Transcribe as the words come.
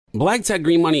Black Tech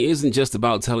Green Money isn't just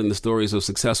about telling the stories of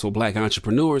successful Black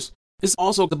entrepreneurs. It's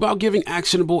also about giving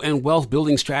actionable and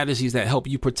wealth-building strategies that help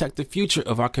you protect the future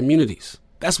of our communities.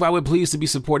 That's why we're pleased to be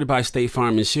supported by State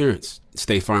Farm Insurance.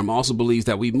 State Farm also believes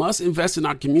that we must invest in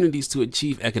our communities to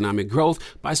achieve economic growth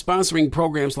by sponsoring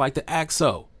programs like the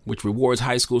ACT-SO, which rewards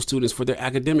high school students for their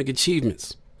academic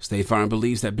achievements. State Farm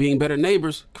believes that being better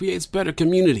neighbors creates better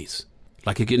communities.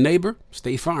 Like a good neighbor,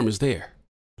 State Farm is there.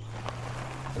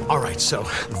 All right, so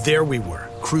there we were,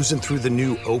 cruising through the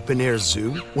new open-air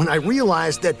zoo, when I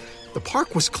realized that the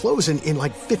park was closing in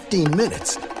like 15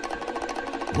 minutes.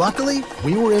 Luckily,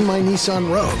 we were in my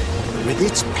Nissan Rogue. With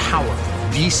its powerful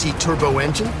VC turbo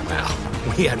engine, well,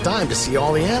 we had time to see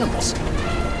all the animals.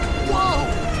 Whoa!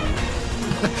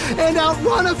 And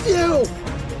outrun a few!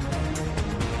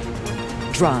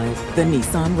 Drive the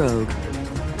Nissan Rogue.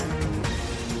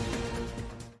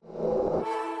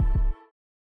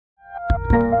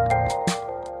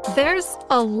 There's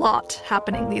a lot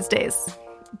happening these days,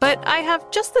 but I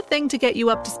have just the thing to get you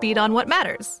up to speed on what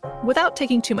matters, without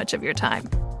taking too much of your time.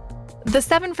 The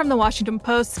 7 from the Washington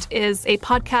Post is a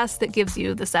podcast that gives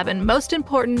you the 7 most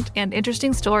important and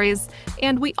interesting stories,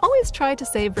 and we always try to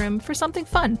save room for something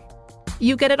fun.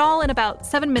 You get it all in about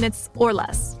 7 minutes or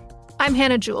less. I'm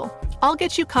Hannah Jewell. I'll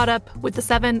get you caught up with the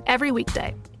 7 every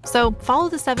weekday. So follow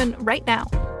the 7 right now.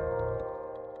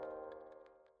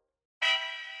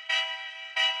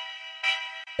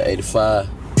 $85.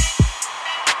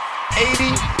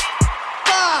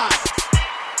 85.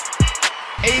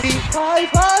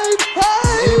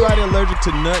 Anybody allergic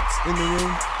to nuts in the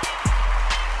room?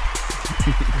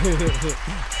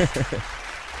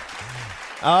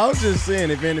 I was just saying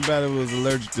if anybody was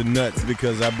allergic to nuts,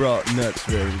 because I brought nuts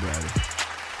for everybody.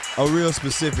 A real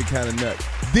specific kind of nut.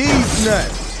 These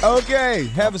nuts. Okay,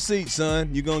 have a seat,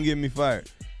 son. You're going to get me fired.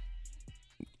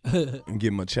 And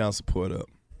get my child support up.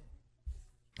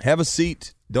 Have a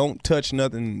seat. Don't touch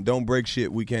nothing. Don't break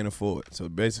shit we can't afford. So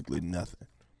basically nothing.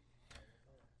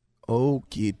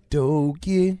 Okie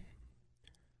dokie.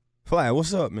 Fly,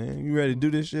 what's up, man? You ready to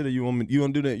do this shit, or you want to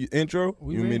do that intro?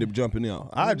 You want me to jump it off?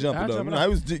 I jump it off.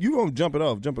 You gonna jump it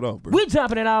off? Jump it off, bro. We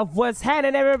jumping it off. What's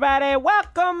happening, everybody?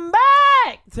 Welcome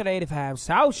back to the 85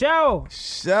 South Show.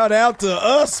 Shout out to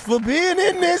us for being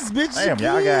in this bitch. Damn,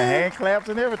 again. y'all got hand claps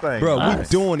and everything. Bro, we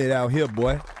doing it out here,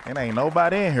 boy. And ain't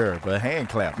nobody in here but hand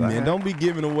claps. Man, don't be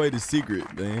giving away the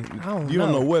secret, man. You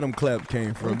don't know where them claps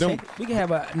came from. We can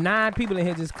have 9 people in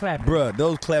here just clapping. Bro,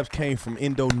 those claps came from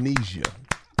Indonesia.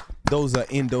 Those are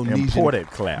Indonesian. Imported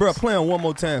claps. Bro, play them one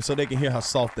more time so they can hear how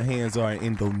soft the hands are in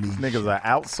Indonesia. Niggas are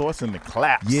outsourcing the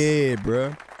claps. Yeah,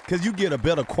 bro. Because you get a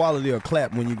better quality of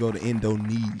clap when you go to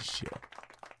Indonesia.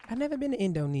 I've never been to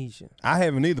Indonesia. I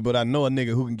haven't either, but I know a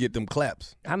nigga who can get them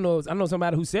claps. I know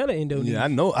somebody who sell in Indonesia. Yeah, I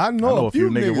know I know a few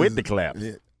niggas with the claps.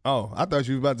 Yeah. Oh, I thought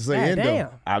you was about to say Indo. Damn.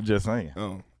 I'm just saying.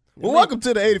 Oh. Well, welcome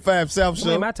to the 85 South Show.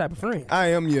 You ain't my type of friend.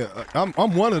 I am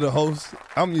I'm one of the hosts.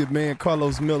 I'm your man,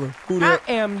 Carlos Miller. Who I that?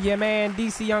 am your man,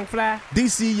 DC Young Fly.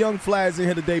 DC Young Fly is in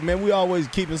here today, man. We always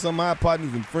keeping some of our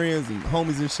partners and friends and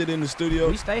homies and shit in the studio.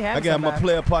 We stay happy. I got my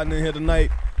player partner in here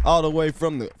tonight, all the way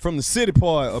from the city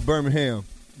part of Birmingham.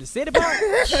 The city part?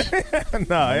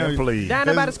 Man, please. Down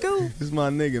there by the school? This is my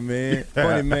nigga, man.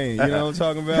 Funny Man. You know what I'm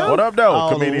talking about? What up, though?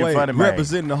 All Comedian the way, Funny Man.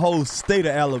 representing the whole state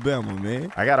of Alabama,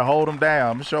 man. I got to hold them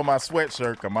down. I'm going to show my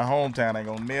sweatshirt because my hometown ain't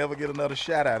going to never get another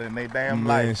shout out in their damn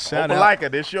life. Shout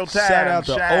this your time. Shout out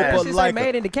to shine. Opalika.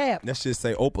 Made in the cap. That shit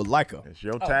say Opalika. It's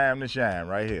your time to shine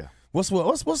right here. What's up with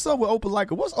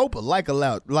Opalika? What's Opalika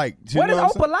like? What is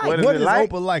Opalika? What is like?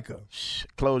 Opalika? Shh,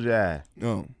 close your eye.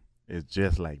 Oh. It's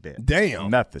just like that. Damn.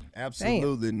 Nothing.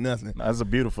 Absolutely nothing. No, it's a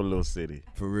beautiful little city.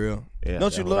 For real. Yeah,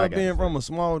 don't you love being from a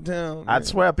small town? I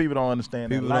swear people don't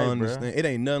understand people that life, don't understand. Bro. It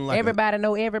ain't nothing like everybody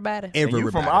know everybody. And you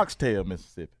from Oxtail,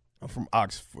 Mississippi. I'm from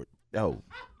Oxford. Oh,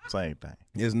 same thing.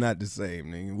 It's not the same,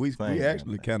 nigga. We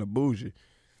actually kind of bougie.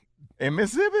 In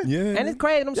Mississippi? Yeah. And it's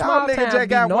crazy. Them Y'all small niggas towns just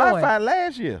got be knowing. Wi-Fi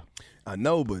last year. I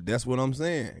know, but that's what I'm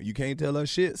saying. You can't tell us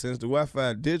shit since the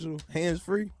Wi-Fi digital,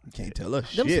 hands-free. You can't tell us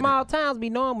shit. Them small towns be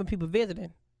knowing when people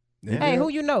visiting. Yeah. Hey, who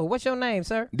you know? What's your name,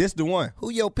 sir? This the one.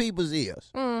 Who your peoples is?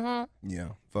 Mm-hmm. Yeah.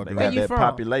 Fuck They it. Where got you that from?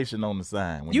 population on the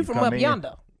sign. When You from come up in.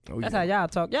 yonder. Oh, That's yeah. how y'all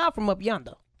talk. Y'all from up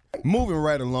yonder. Moving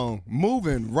right along.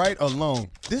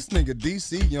 This nigga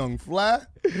DC Young Fly.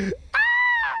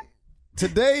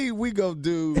 Today we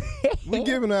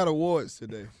giving out awards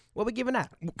today. What we giving out?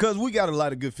 Because we got a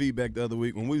lot of good feedback the other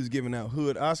week when we was giving out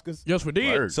Hood Oscars. Yes, we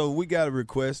did. Word. So we got a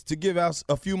request to give out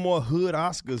a few more Hood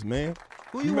Oscars, man.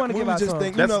 Who you want to give was out just some?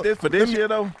 thinking, That's for this year,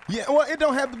 though? Yeah, well, it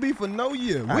don't have to be for no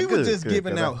year. Ah, We were good, just good,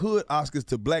 giving good. out Hood Oscars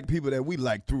to black people that we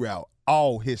like throughout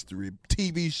all history,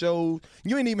 TV shows.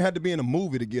 You ain't even have to be in a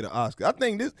movie to get an Oscar. I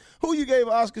think who you gave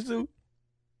an Oscar to?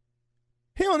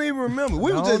 He don't even remember.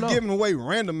 We was just giving away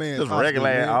random ass Just Oscar, regular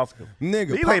ass Oscar.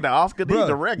 Nigga, These ain't the Oscar, these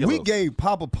the regulars. We gave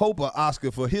Papa Pope an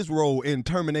Oscar for his role in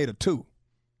Terminator 2.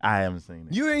 I haven't seen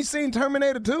it. You ain't seen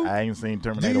Terminator 2? I ain't seen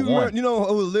Terminator Do you 1. Remember, you know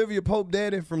Olivia Pope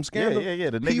daddy from Scandal? Yeah.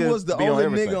 The nigga he was the be on only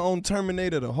everything. nigga on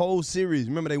Terminator the whole series.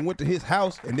 Remember they went to his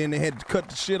house and then they had to cut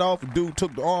the shit off. The dude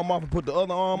took the arm off and put the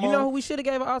other arm on. You know who we should have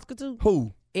gave an Oscar to?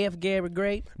 Who? F. Gary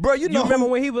Gray. Bro, you know remember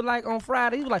when he was like on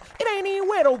Friday, he was like, it ain't even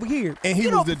wet over here. And he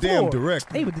Get was off the floor. damn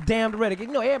director. He was the damn director.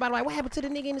 You know, everybody like, what happened to the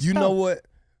nigga in the You store? know what?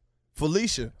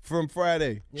 Felicia from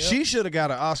Friday, Yep. she should have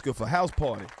got an Oscar for House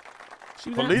Party.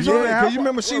 Felicia? Yeah, because you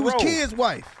remember she was Kid's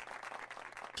wife.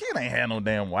 Kid ain't had no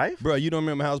damn wife. Bro, you don't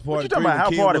remember House Party you 3 talking when about, House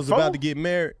Kid Party was 4? about to get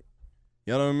married?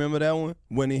 Y'all don't remember that one?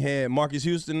 When he had Marcus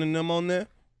Houston and them on there?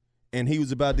 And he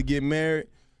was about to get married,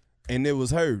 and it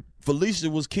was her. Felicia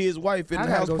was Kid's wife in I the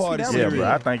gotta House go see Party that series. Yeah, bro.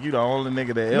 I think you the only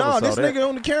nigga that ever No, saw this that. nigga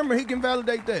on the camera, he can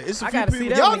validate that. It's a I few gotta people. see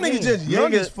that Y'all one niggas again. just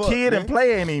young as fuck. Kid man. and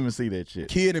Play ain't even see that shit.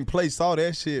 Kid and Play saw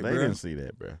that shit, They bro. didn't see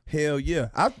that, bro. Hell yeah.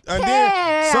 And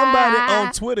then somebody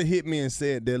on Twitter hit me and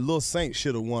said that Lil Saint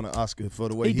should have won an Oscar for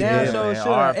the way He he damn did. sure man. should.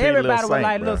 R.I.P. Everybody Lil was Saint,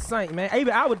 like bro. Lil Saint, man.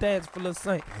 Even I would dance for Lil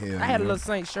Saint. Hell I had a yeah. Lil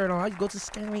Saint shirt on. I used to go to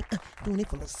Scary, doing it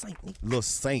for Lil Saint. Nigga. Lil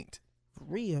Saint. For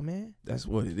real, man. That's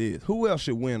what it is. Who else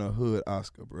should win a hood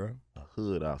Oscar, bro? A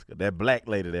hood Oscar. That black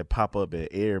lady that pop up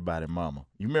at everybody mama.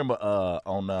 You remember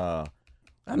on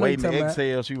I know Waiting you to talking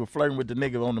Exhale, she was flirting with the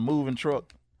nigga on the moving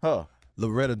truck? Her.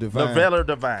 Loretta Devine. Lavella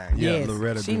Divine. Yeah, Yes,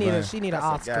 Loretta she Devine. She need an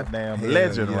That's a Oscar. goddamn Hell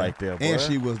legend yeah. right there, boy. And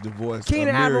she was the voice Keenan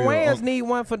of Ivory Muriel. Wayans need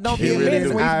one for Don't Be He a really Menace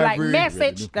do. when he's black. Ivory,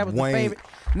 Message. That was the Wayne. favorite.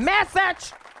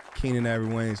 Message. Keenan Ivory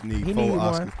Wayans need He 4 need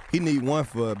Oscars. one. He need one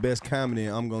for Best Comedy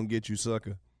and I'm Gonna Get You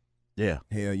Sucker. Yeah.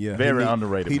 Hell yeah. Very He need-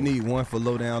 underrated He movie. need one for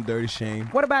Low Down Dirty Shame.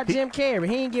 What about Jim Carrey?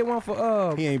 He ain't get one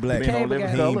for He ain't black. Being on Cable Living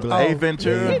Guy. He ain't Color. black. Ace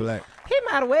Ventura. He ain't black. He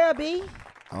might well be.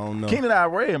 I don't know. Keenan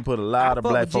Ivory put a lot I of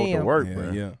fuck black with folk to Jim. work, Yeah,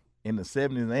 bro. yeah. In the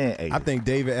 70s and 80s. I think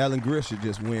David Allen Greer should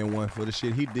just win one for the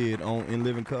shit he did on In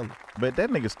Living Color. But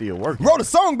that nigga still working. Wrote a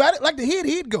song about it, like the hit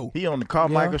he'd go. He on the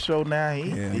Carmichael show now. He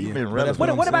Yeah, yeah. been But that's relevant. what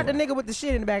I'm What about the saying. nigga with the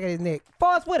shit in the back of his neck?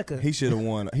 Forrest Whitaker. He should have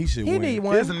won. He should He win. need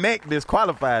one. His neck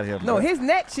disqualified him. No, bro. his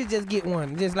neck should just get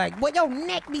one. Just like, boy, your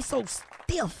neck be so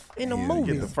stiff in the Yeah,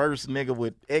 movies. Get the first nigga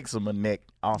with eczema neck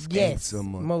Oscar. Yes,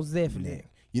 Eczema. most definitely.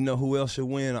 You know who else should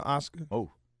win an Oscar?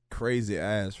 Oh, Crazy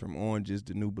Eyes from Orange is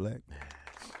the New Black.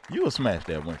 you will smash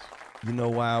that one. You know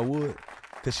why I would?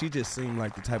 Because she just seemed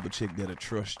like the type of chick that'll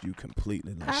trust you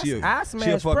completely. Like I she'll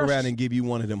smash fuck Precious. around and give you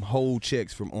one of them whole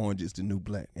checks from Orange is the New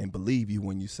Black and believe you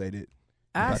when you say that you're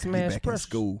I about to be smash back in Precious.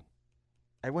 school.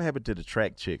 Hey, what happened to the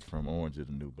track chick from Orange is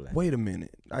the New Black? Wait a minute.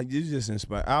 You just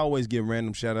inspired. I always give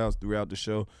random shout outs throughout the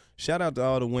show. Shout out to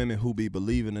all the women who be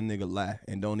believing a nigga lie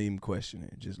and don't even question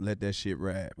it. Just let that shit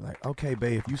ride. Like, okay,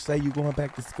 babe, if you say you going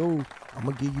back to school, I'm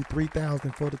going to give you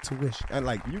 $3,000 for the tuition. And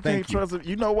like, You thank can't trust her.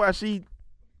 You know why she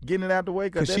getting it out the way?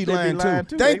 Because Because she be lying lying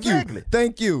too. too. Thank Exactly. you.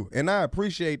 Thank you. And I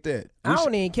appreciate that. I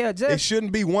don't even care. It Just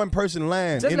shouldn't be one person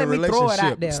lying Just in a let me throw it out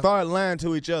relationship. there. Start lying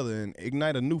to each other and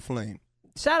ignite a new flame.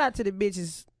 shout out to the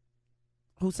bitches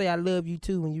who say I love you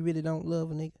too when you really don't love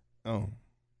a nigga. Oh.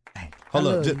 I Hold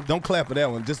up. love Just, you. don't clap for that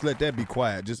one. Just let that be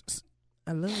quiet. Just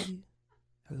I love you.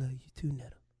 I love you too,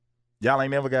 Netta. Y'all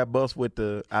ain't never got bust with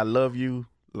the I love you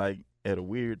like at a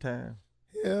weird time.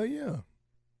 hell yeah.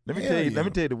 Let me Hell tell you. yeah. Let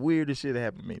me tell you the weirdest shit that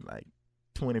happened to me. Like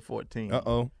 2014.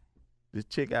 Uh-oh. This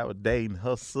chick I was dating,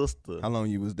 her sister. How long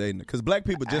you was dating? Because black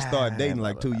people just started dating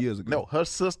like 2 years ago. No, her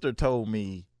sister told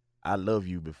me I love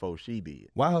you before she did.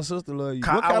 Why her sister love you?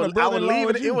 I What kind was, of brother-in-law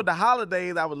leaving. was you? It was the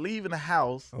holidays. I was leaving the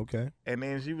house, Okay. and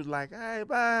then she was like, "Hey,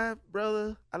 bye,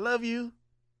 brother. I love you."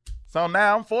 So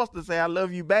now I'm forced to say I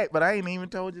love you back, but I ain't even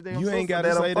told you damn You sister ain't got to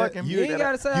that say I'm that. fucking. You ain't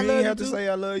gotta say I You love ain't you have to too. say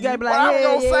I love You you. gotta be What like, I was yeah,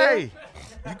 gonna yeah. say?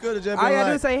 You could have just All been you gotta do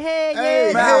like, is say, hey, Hey,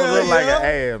 yeah. Man, I hell look like yeah.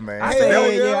 an ass, man. I Hell say,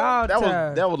 hey, yeah. yeah, all the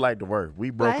time. That was like the worst. We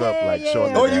broke Like, up like hey,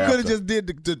 shortly. yeah. or you could have thereafter. just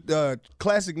did the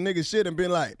classic nigga shit and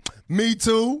been like, me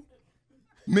too.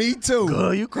 Me too.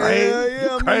 Girl, you crazy. Hell yeah,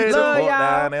 you me crazy. too. Love Fuck y'all.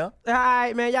 down there. All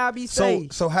right, man. Y'all be So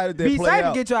safe. so how did that Be play safe out?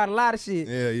 and get you out of a lot of shit.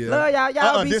 Yeah, yeah. Love y'all.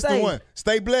 Y'all be this safe. the one.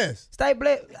 Stay blessed. Stay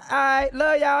blessed. All right.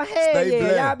 Love y'all. Hell Stay yeah.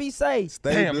 blessed. Y'all be safe.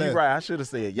 Stay Damn, blessed. you right. I should have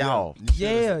said y'all. You should've Yeah,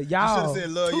 said- y'all. You should have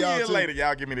said love 2 y'all years too. later,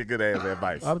 y'all give me the good ass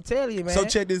advice. I'm telling you, man. So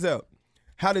check this out.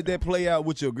 How did that play out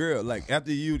with your girl? Like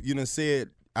after you done said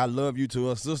I love you to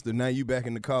her sister, now you back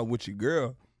in the car with your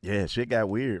girl. Yeah, shit got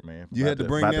weird, man. You had to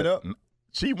bring that up?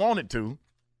 She wanted to.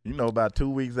 You know, about 2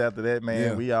 weeks after that,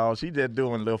 man, she just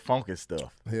doing little funky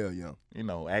stuff. Hell yeah. You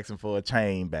know, asking for a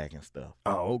chain back and stuff.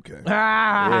 Oh, okay.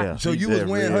 Yeah. So you was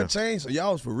wearing her chain, so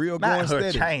y'all was for real Not going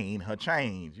her steady. chain, her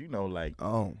chains. You know, like.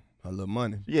 Oh, her little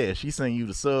money. Yeah, she sent you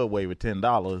the Subway with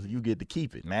 $10. You get to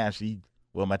keep it. Now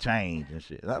my change and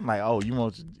shit. I'm like, oh, you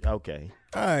want okay.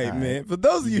 All right, man. For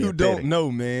those of you who don't know,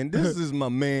 man, this is my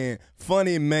man,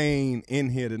 Funny Maine, in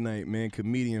here tonight, man.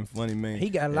 Comedian Funny Maine. He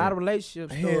got a lot of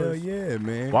relationship Hell stories. yeah,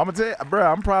 man. Well, I'm going to tell you, bro,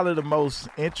 I'm probably the most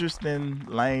interesting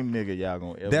lame nigga y'all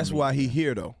going to ever That's meet. why he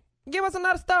here, though. Give us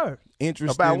another story.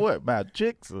 Interesting. About what? About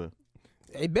chicks? Or?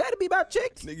 It better be about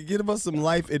chicks. Nigga, give us some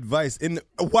life advice. And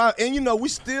you know, we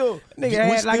still. Nigga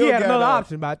had, like he had another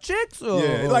option about chicks or.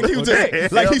 Yeah, like he was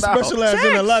just, like he specialized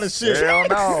in a lot of shit. Hell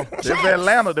no. This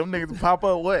Atlanta, them niggas pop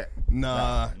up what?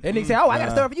 Nah. And nigga said, oh, I got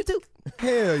a story for you too.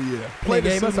 Hell yeah. They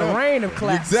gave us a rain of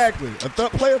claps. Exactly.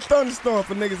 Play a thunderstorm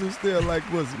for niggas who still like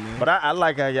pussy, man. But I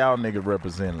like how y'all niggas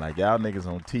represent. Like, y'all niggas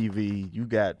on TV, you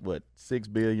got, what, 6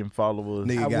 billion followers?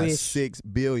 Nigga got 6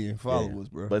 billion followers,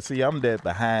 bro. But see, I'm that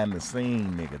behind the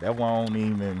scene nigga. That won't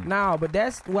even. No, but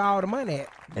that's where all the money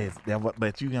at.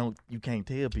 But you can't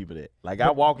tell people that. Like, I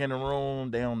walk in the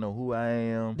room, they don't know who I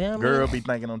am. Damn, Girl man. be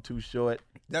thinking I'm too short.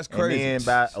 That's crazy. And then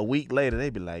by a week later, they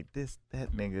be like,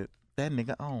 that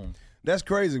nigga on. That's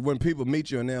crazy when people meet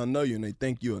you and they don't know you and they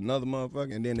think you another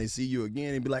motherfucker and then they see you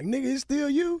again and be like, nigga, it's still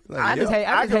you? Like, I just hate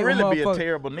can when really be a motherfuckers-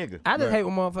 terrible nigga. I just hate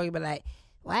when motherfuckers be like,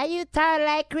 why you talking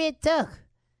like Chris Tucker?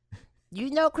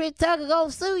 You know Chris Tucker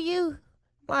gonna sue you.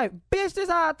 Like, bitch, this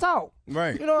how I talk.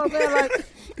 Right. You know what I'm saying? Like,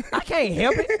 I can't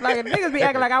help it. Like, niggas be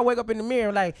acting like I wake up in the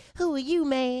mirror like, who are you,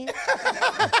 man?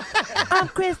 I'm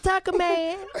Chris Tucker,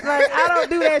 man. Like, I don't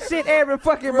do that shit every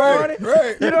fucking morning.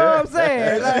 Right. You know what I'm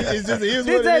saying? Like, It's just is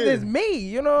this what it is is. me.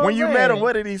 You know what When I'm you saying? met him,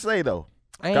 what did he say, though?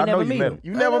 I ain't I know never you meet met him. him.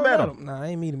 You I never met him? Nah, I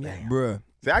ain't meet him yet. Bruh.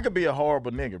 See, I could be a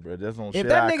horrible nigga, bro. That's on shit If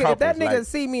that I nigga accomplish.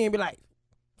 see me and be like,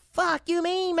 fuck you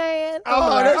mean, man.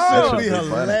 Oh, I'm that like, shit would be That shit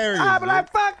be hilarious. I'll be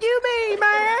like, fuck you mean,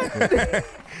 man.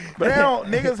 But they don't,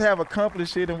 niggas have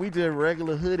accomplished shit and we just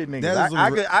regular hooded niggas.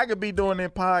 That is I could be doing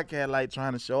that podcast like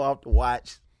trying to show off the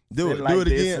watch. Do shit it. like Do it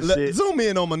this again. and Let- shit. zoom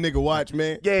in on my nigga watch,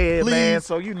 man. Yeah, Please. man.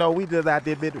 So you know we just out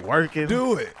there bit working.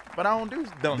 Do it. But I don't do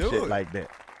dumb Do shit it. like that.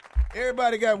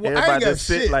 Everybody got one. I Everybody ain't got just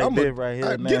sit shit. like I'm this right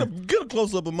here now. Get a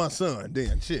close up of my son,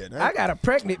 then. Shit. I got a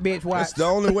pregnant bitch watch. That's the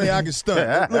only way I can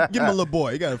stunt. Look, give him a little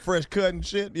boy. He got a fresh cut and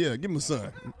shit. Yeah, give him a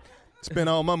son. Spend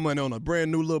all my money on a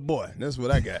brand new little boy. That's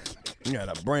what I got. You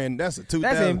got a brand. That's a 2000.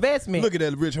 That's an investment. Look at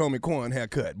that rich homie Quan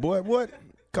haircut, boy. What?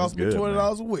 Cost me good,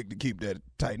 $20 a week to keep that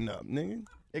tighten up, nigga.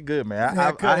 It good, man.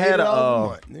 Haircut, I had $80 a a.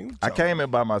 month, nigga. I came in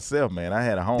by myself, man. I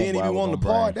had a home. Then if I you was want the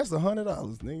gonna part, bring. that's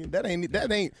 $100, nigga.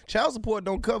 That ain't child support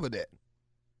don't cover that.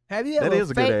 Have you That ever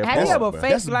is a good fake? ass Have you bonus, ever bro.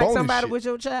 That's faked like bonus somebody shit. with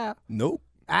your child? Nope.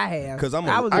 I have. Cause I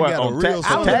was got a on real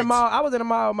tax- I was in son. the mall. I was in the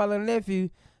mall with my little nephew.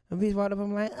 And bitch walked up.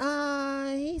 I'm like,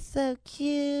 oh, he's so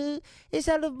cute. It's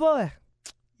your little boy.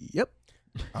 Yep.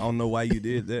 I don't know why you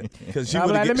did that. Because she I was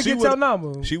would like, have let me get your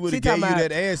number. She would She have gave you talking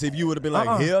that ass if you would have been like,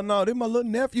 Uh-uh. hell no, this my little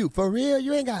nephew. For real,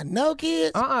 you ain't got no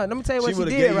kids. Let me tell you what She she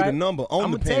would've did, gave you right? the number on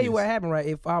I'm the gonna tell you panties. what happened, right?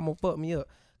 If I'm gonna fuck me up.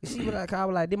 She was like, I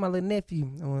was like, this my little nephew.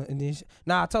 And then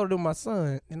I told her this was my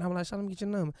son. And I was like, let me get your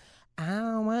number. I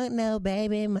don't want no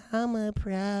baby mama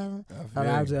problem.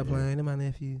 I was just playing. This my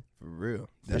nephew. For real.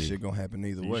 That shit gonna happen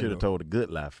either You way. should have though. told a good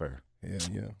lie first. Yeah.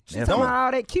 She talking about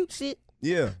all that cute shit.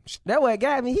 Yeah. That what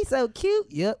got me. He so cute.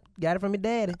 Yep. Got it from your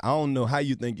daddy. I don't know how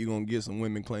you think you're gonna get some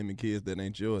women claiming kids that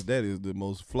ain't yours. That is the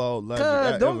most flawed logic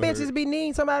I Cause them ever bitches heard. be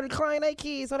needing somebody to claim their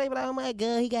kids. So they be like, oh my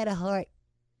God, he got a heart.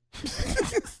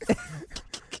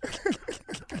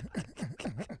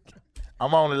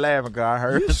 I'm only laughing because I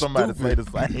heard You somebody say stupid.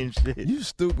 the same shit. You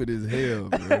stupid as hell,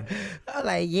 bro. I'm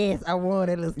like, yes, I want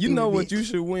that little You know stupid what bitch. you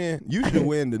should win? You should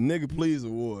win the Nigga Please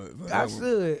Award. I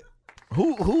should.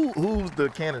 Who's the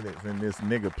candidates in this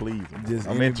nigga please? Just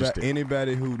I'm interested.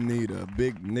 Anybody who need a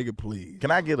big nigga please.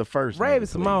 Can I get a first? Raven nigga, please?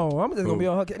 Simone. I'm just gonna be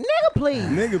on her. Nigga, please.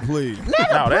 Nigga please.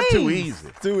 Nigga, No, that's too please. easy.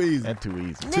 Too easy. That's too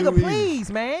easy. Nigga, Too easy.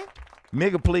 please, man.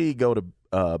 Nigga, please go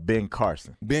to Ben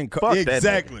Carson. Fuck that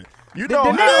Exactly. You The know,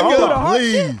 nigga hold do the on. hard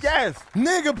please. shit? Yes.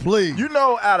 Nigga please. You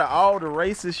know, out of all the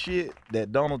racist shit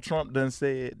that Donald Trump done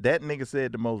said, that nigga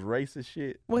said the most racist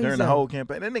shit What he during the say? whole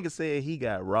campaign. That nigga said he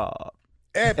got robbed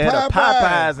At at a Popeyes.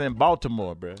 Popeyes in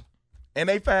Baltimore, bro. And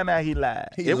they found out he lied.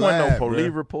 He It wasn't lied, no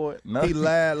police bruh. report. He Nothing.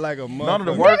 lied like a motherfucker. None of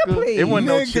the Nigga, workers. please. It wasn't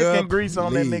no Nigga, chicken grease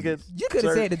on that please. nigga. You could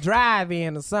have said the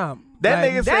drive-in or something. That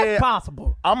Like, nigga that's said-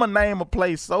 possible. I'm going to name a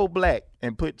place so black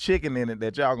and put chicken in it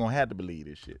that y'all going to have to believe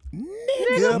this shit.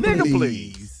 Nigga please.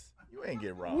 please. You ain't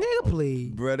get robbed. Nigga,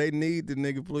 please. Bruh, they need the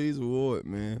Nigga Please Award,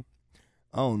 man.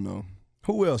 I don't know.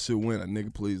 Who else should win a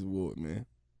Nigga Please Award, man?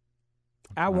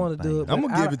 I want to do it. I'm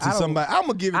gonna give it to somebody. I'm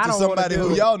gonna give it I to don't somebody wanna do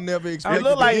who it. y'all never expected. It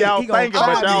look like to y'all get. thinking,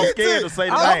 but y'all scared to say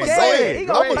the I'm name. gonna say He it.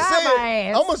 gonna I'm gonna buy say my it.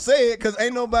 ass. I'm gonna say it because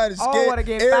ain't nobody I don't wanna scared.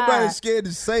 get Everybody's fired. scared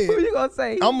to say Who it. you gonna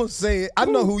say? I'm gonna say it. I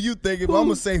know who you thinking, but I'm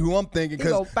gonna say who I'm thinking He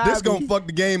gonna because fire this gonna me. fuck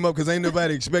the game up because ain't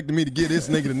nobody expecting me to get this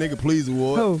nigga the Nigga Please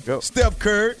Award. Who? Steph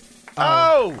Curry.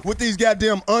 Oh, With these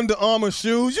goddamn Under Armour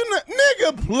shoes. You know,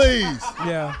 nigga, please.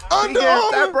 Yeah. Under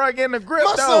that Armour. bro getting the grip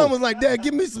My though. son was like, Dad,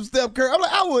 give me some Steph Curry. I'm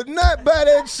like, I would not buy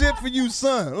that shit for you,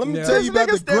 son. Let me Yeah. tell This you about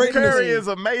nigga the Steph greatness. Curry is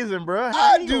amazing, bro.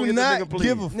 I do not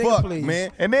give a Nigga, fuck, please.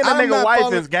 man. And then the I'm nigga not wife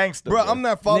falling- is gangster, Bro, bro. I'm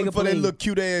not falling Nigga, for that please. little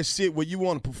cute ass shit where you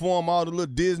want to perform all the little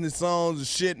Disney songs and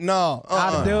shit. No.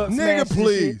 All the dub Nigga, smashes and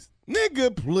please.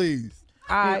 Nigga, please.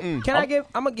 All right. Can I give?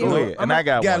 I'm gonna give. Go him- ahead. I'm And gonna- I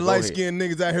got Got one. light skinned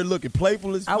niggas out here looking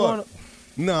playful as I fuck. wanna.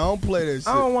 No, I don't play that shit.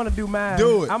 I don't want to do mine.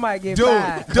 Do it. I might get do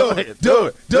fired. it. Do it. Do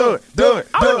it. Do it. Do it.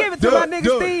 I'm do gonna give it to my nigga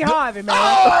do it, Steve do it. Harvey, man.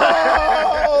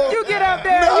 Oh! You get up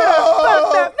there, No. you done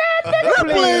fucked up. Man,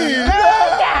 nigga, Please.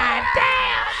 God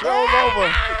damn.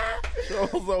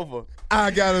 Show's over.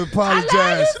 I gotta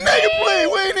apologize. Nigga, please.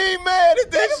 We ain't even mad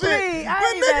at that Nigga, shit. please. I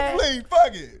But ain't nigga, mad. please.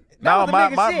 Fuck it. No, was a my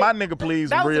nigga shit. my nigga please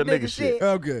That is was real a nigga nigga shit. shit.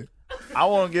 Okay. I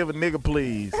want to give a nigga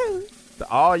please to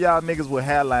all y'all niggas with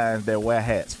hairlines that wear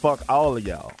hats. Fuck all of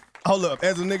y'all. Hold up.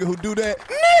 As a nigga who do that,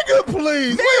 nigga,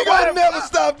 please. We gotta never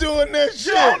stop doing that shit.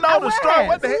 You don't know the wear story.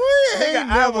 What the heck? We ain't Nigga,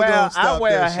 never gonna stop I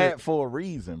wear that a hat shit. for a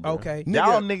reason, bro. Okay.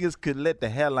 Y'all Nigga. niggas could let the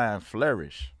hairline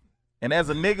flourish. And as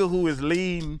a nigga who is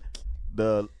leading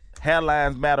the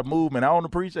Hairlines Matter movement, I don't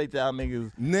appreciate y'all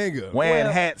niggas Nigga. wearing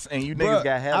Well, hats and you bruh, niggas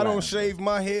got hairlines. I don't shave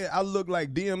my head. I look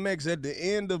like DMX at the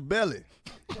end of Belly.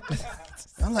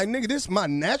 I'm like, nigga, this is my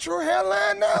natural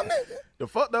hairline now, nigga. The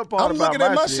fucked up part I'm about looking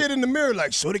at my shit in the mirror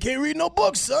like, Shorty can't read no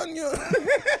books, son.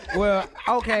 Well,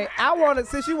 okay. I want to,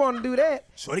 since you want to do that,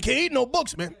 Shorty can't eat no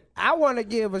books, man. I want to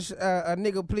give a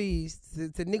nigga please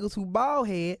to niggas who bald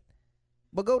head,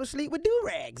 but go to sleep with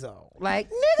do-rags on. Like,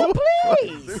 nigga,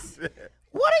 please.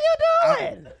 What are you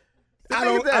doing? I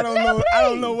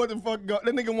don't know what the fuck go.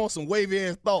 That nigga want some wavy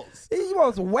ass thoughts. He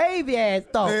wants wavy ass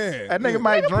thoughts. Yeah. That nigga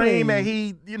might dream please. that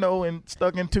he,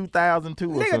 stuck in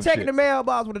 2002 or some Nigga checking shit. the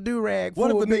mailbox with a do-rag. What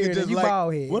if full a nigga beard just and you like?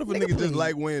 bald head? What if a nigga please. just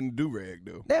like wearing do rag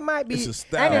though? That might be. It's a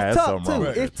style. And Yeah, it's that's tucked something too.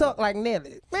 wrong. It's tucked like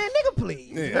Nelly. Man, nigga,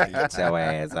 please. Yeah. Get your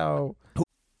ass on.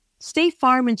 State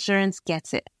Farm Insurance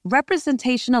gets it.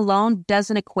 Representation alone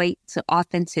doesn't equate to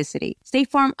authenticity.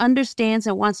 State Farm understands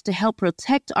and wants to help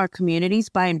protect our communities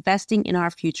by investing in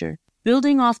our future,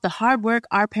 building off the hard work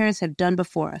our parents have done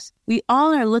before us. We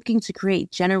all are looking to create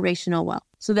generational wealth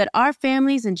so that our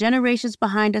families and generations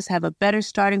behind us have a better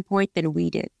starting point than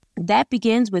we did. That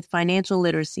begins with financial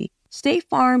literacy. State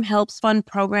Farm helps fund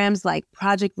programs like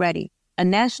Project Ready, a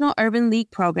National Urban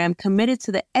League program committed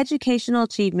to the educational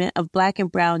achievement of Black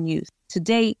and Brown youth. To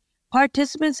date,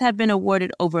 participants have been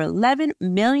awarded over $11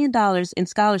 million in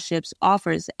scholarships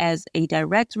offers as a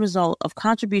direct result of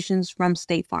contributions from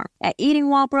State Farm. At Eating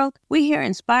While Broke, we hear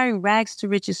inspiring rags to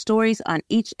riches stories on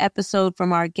each episode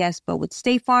from our guests, but with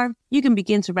State Farm, you can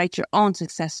begin to write your own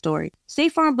success story.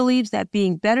 State Farm believes that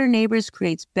being better neighbors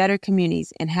creates better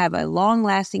communities and have a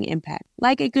long-lasting impact.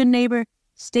 Like a good neighbor,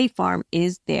 State Farm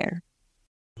is there.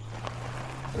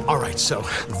 All right, so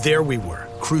there we were,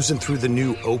 cruising through the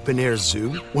new open-air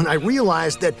zoo, when I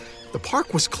realized that the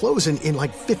park was closing in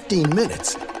like 15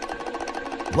 minutes.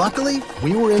 Luckily,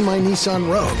 we were in my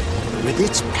Nissan Rogue. With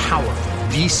its powerful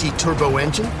VC turbo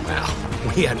engine,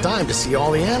 well, we had time to see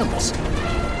all the animals.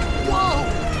 Whoa!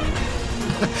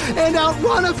 And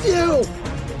outrun a few!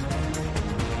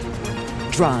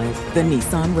 Drive the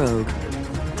Nissan Rogue.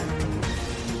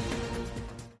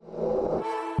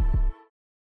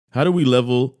 How do we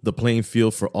level the playing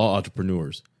field for all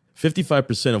entrepreneurs?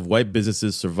 55% of white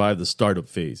businesses survive the startup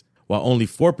phase, while only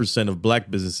 4% of black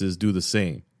businesses do the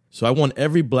same. So I want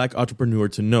every black entrepreneur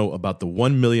to know about the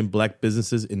 1 Million Black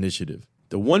Businesses Initiative.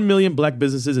 The 1 Million Black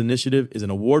Businesses Initiative is an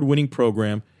award-winning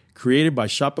program created by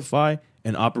Shopify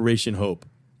and Operation Hope.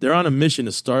 They're on a mission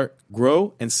to start,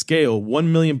 grow, and scale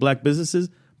 1 million black businesses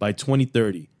by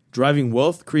 2030, driving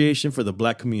wealth creation for the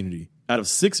black community. Out of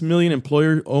 6 million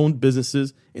employer-owned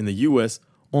businesses in the U.S.,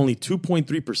 only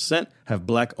 2.3% have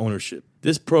black ownership.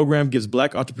 This program gives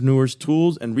black entrepreneurs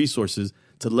tools and resources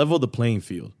to level the playing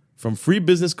field, from free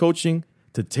business coaching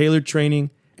to tailored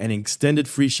training and an extended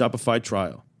free Shopify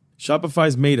trial.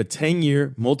 Shopify's made a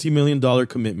 10-year, multi-million-dollar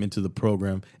commitment to the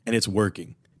program, and it's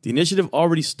working. The initiative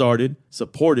already started,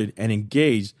 supported, and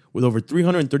engaged with over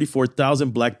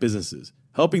 334,000 black businesses,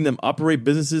 helping them operate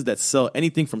businesses that sell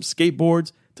anything from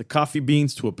skateboards to coffee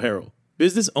beans to apparel.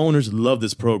 Business owners love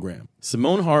this program.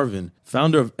 Simone Harvin,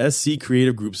 founder of SC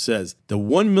Creative Group, says, the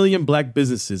 1 million black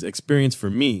businesses experience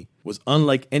for me was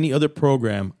unlike any other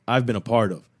program I've been a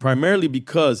part of, primarily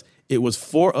because it was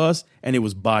for us and it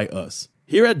was by us.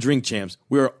 Here at Drink Champs,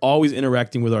 we are always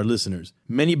interacting with our listeners,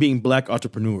 many being black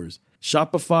entrepreneurs.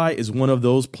 Shopify is one of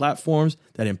those platforms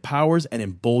that empowers and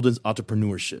emboldens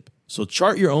entrepreneurship. So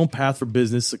chart your own path for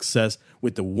business success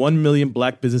with the 1 Million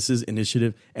Black Businesses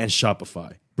Initiative and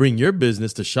Shopify. Bring your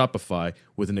business to Shopify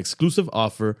with an exclusive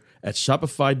offer at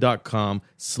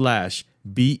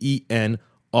shopify.com/BEN,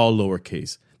 all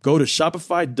lowercase. Go to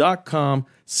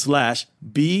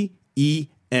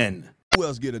shopify.com/BEN. Who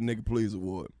else get a Nigga Please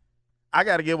award? I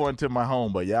got to give one to my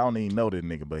homeboy. Y'all don't even know this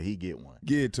nigga, but he get one.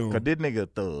 Give it to him. Because this nigga a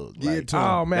thug. Give it to him.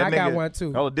 Oh, man, I got one,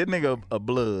 too. Oh, this nigga a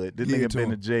blood. This nigga been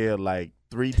to jail like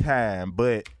 3 times,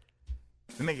 but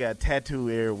this nigga got a tattoo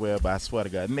everywhere, but I swear to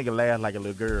God, this nigga laugh like a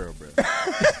little girl, bro.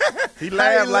 He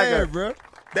laugh like a... bro.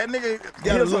 That nigga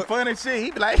got some funny shit.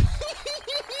 He be like...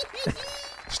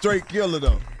 Straight killer,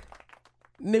 though.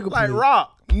 Nigga, like please.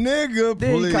 Rock. Nigga,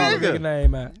 Then please. he call a nigga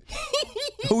name out.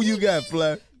 Who you got,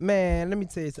 Fly? Man, let me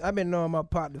tell you something. I've been knowing my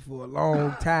partner for a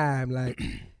long time. Like,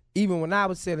 even when I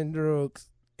was selling drugs,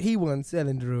 he wasn't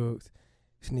selling drugs.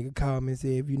 This nigga called me and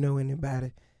said, if you know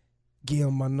anybody, give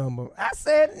him my number. I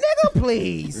said, nigga,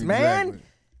 please, man.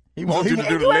 He wants you to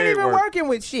do the you ain't leg even work. working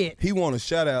with shit. He want a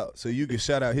shout out so you can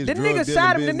shout out his The drug nigga dealing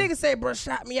shot him. The business. nigga said, bro,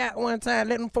 shot me out one time.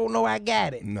 Let them folk know I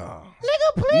got it. Nah.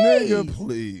 Nigga, please. Nigga,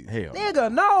 please. Hell.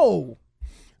 Nigga, no.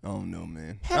 I don't know,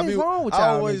 man. Hell is wrong with y'all, I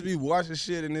always nigga? be watching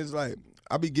shit and it's like,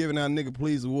 I be giving out Nigga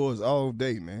Please awards all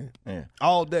day, man. Yeah.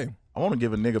 All day. I want to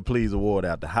give a nigga please award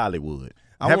out to Hollywood.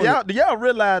 wanna- Do y'all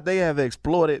realize they have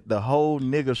exploited the whole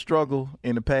nigga struggle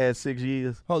in the past 6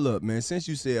 years? Hold up, man. Since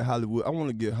you said Hollywood, I want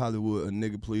to give Hollywood a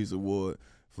Nigga Please award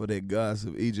for that Gods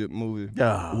of Egypt movie.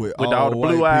 With all the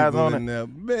blue white eyes people on in it. there.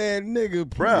 Man, nigga,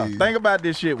 Bro, please. think about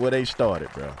this shit where they started,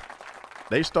 bro.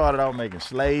 They started out making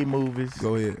slave movies.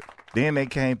 Go ahead. Then they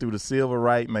came through the civil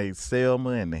right, made Selma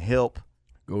and The Help.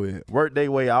 Go ahead. Worked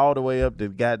their way all the way up to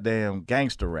goddamn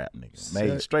gangster rap niggas.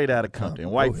 Made straight out of country.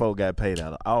 And white folk got paid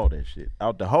out of all that shit.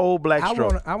 Out the whole black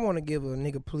struggle. I want to give a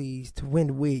nigga please to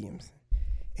Wendy Williams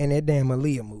and that damn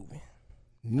Aaliyah movie.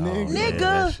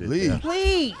 Nigga,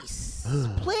 please.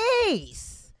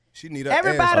 Please. She need her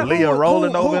Everybody ass. Aaliyah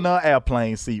rolling over in her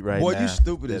airplane seat right Boy, now. you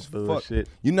stupid That as fuck. bullshit.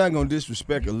 You're not going to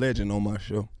disrespect a legend on my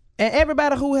show. And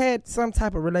everybody who had some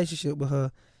type of relationship with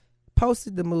her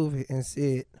posted the movie and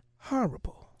said,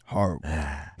 horrible. Horrible.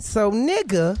 So,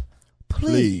 nigga,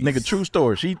 please. Nigga, true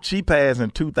story. She passed in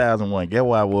 2001. Guess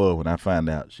where I was when I found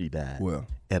out she died? Well,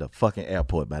 at a fucking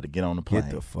airport about to get on the plane.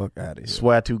 get the fuck out of here.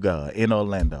 Swear to God, in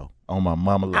Orlando, on my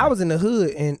mama life. I was in the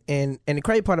hood, and the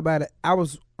crazy part about it, I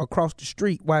was across the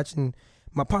street watching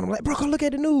my partner. Like, bro, go look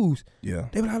at the news. Yeah.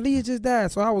 They were like, Leah just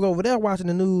died. So I was over there watching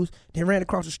the news, then ran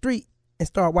across the street and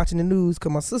started watching the news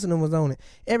because my sister them was on it.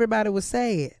 Everybody was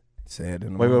sad. Sad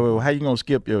in the Wait. How you gonna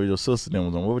skip your sister them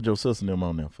was on? What was your sister them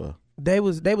on there for? They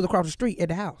was across the street at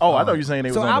the house. Oh, I thought you were saying they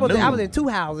was So on the news. I was in 2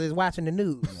 houses watching the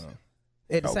news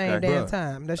at the same damn Bruh,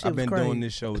 time. That shit I've was been crazy. doing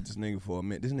this show with this nigga for a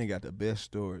minute. This nigga got the best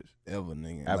stories ever,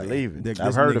 nigga. I believe it. This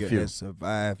I've heard a nigga few. has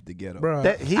survived the ghetto. Bro,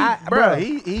 He I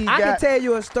got. can tell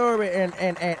you a story, and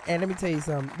let me tell you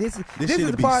something. This This is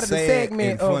shit'll be part of the sad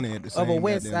segment and funny at the of a same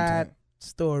West goddamn Side time.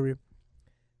 story.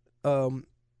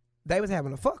 They was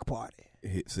having a fuck party,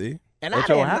 See? and At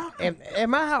I your didn't know, at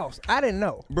my house. I didn't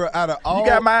know. Bro, out of all... You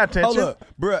got my attention. Hold up.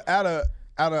 Bro, out of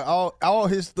all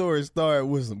his stories started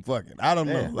with some fucking... I don't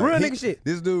know. Real nigga shit.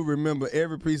 This dude remember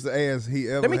every piece of ass he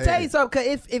ever Let me had. tell you something,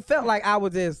 cause it felt like I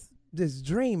was just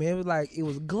dreaming. It was like it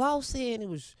was glossy and it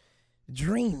was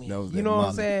dreamy. That was You that know what I'm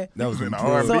Molly. saying? That was In in the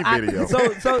drugs. R&B video.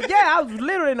 So yeah, I was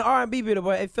literally in the R&B video,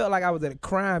 but it felt like I was at a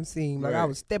crime scene. Like I Right.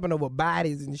 was stepping over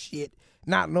bodies and shit,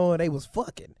 not knowing they was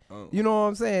fucking. Oh. You know what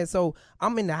I'm saying? So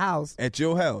I'm in the house. At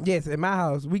your house? Yes, in my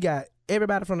house, we got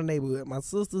everybody from the neighborhood. My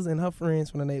sisters and her friends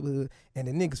from the neighborhood, and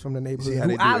the niggas from the neighborhood See how who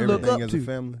they do I look everything up as to. a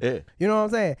family? Yeah. You know what I'm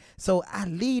saying? So I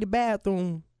leave the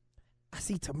bathroom. I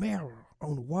see Tamara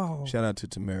on the wall Shout out to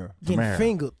Tamara. getting Tamara.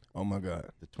 fingered. Oh, my God.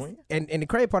 The twin? And the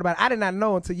crazy part about it, I did not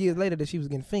know until years later that she was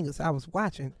getting fingers. So I was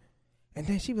watching, and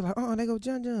then she was like, "Oh, there go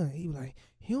John." He was like,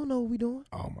 "He don't know what we doing."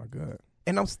 Oh, my God.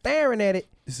 And I'm staring at it.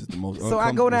 This is the most So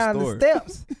I go down story. the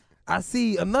steps. I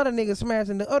see another nigga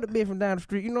smashing the other bitch from down the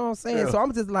street. You know what I'm saying? Yeah. So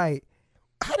I'm just like,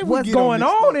 what's going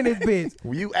on in this bitch.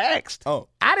 Well, you asked. Oh,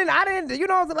 I didn't. You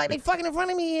know, like they fucking in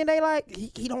front of me, and they like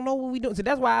he don't know what we doing. So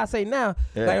that's why I say now,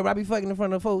 like if I be fucking in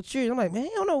front of folks' children, I'm like, man, he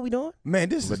don't know what we doing. Man,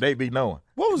 But they be knowing.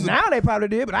 what was Now they probably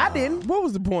did, but I didn't. what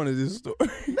was the point of this story?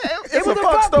 It's was a a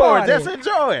fuck fuck story. party. Just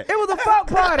enjoy it. It was a fuck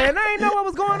party, and I didn't know what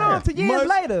was going on till years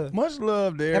later. Much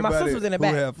love to And my everybody sister was in the who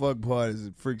back. have fuck parties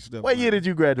and freak stuff. What year did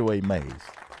you graduate, Maze?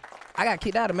 I got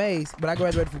kicked out of Maze, but I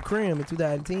graduated from Crim in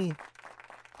 2010.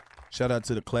 Shout out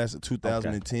to the class of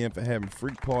 2010 for having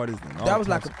freak parties and all That was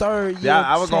like a third year. Yeah,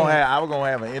 I was change. gonna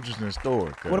have an interesting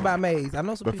story. What about Maze? I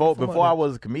know some before people from I other-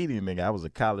 was a comedian, nigga, I was a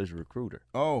college recruiter.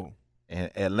 Oh. And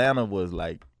Atlanta was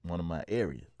like one of my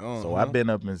areas. Uh-huh. So I've been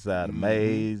up inside of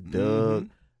Maze, Doug,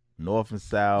 North and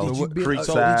South, Did you be- Creekside.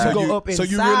 so did you go up So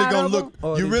you inside really gonna of look? them,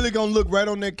 or You did- really gonna look right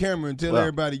on that camera and tell Well,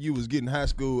 everybody you was getting high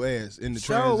school ass in the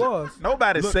Sure transit? was.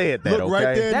 Nobody Look- said that, look okay? right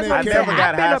there in That's that what I I'm camera. saying. never got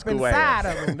I've been high up school inside ass.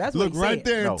 of them. That's Look what he right said.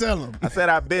 there and No. tell them. I said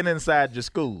I've been inside your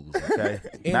schools, okay?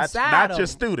 Inside not of your them.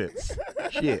 students.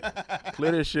 Shit.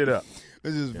 Clear this shit up.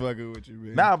 It's just fucking with you,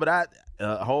 man. Nah, but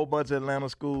a whole bunch of Atlanta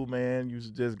school, man,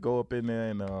 used to just go up in there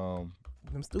and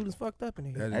Them students fucked up in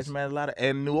here. That that's is- man a lot of,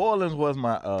 and New Orleans was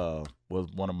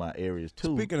one of my areas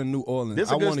too. Speaking of New Orleans, This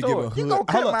a I good want to give story. a hood. You gonna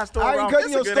cut Hold up. my story I ain't off. cutting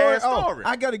This your a good story ass off. story.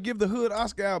 I got to give the hood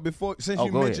Oscar out before, since Oh,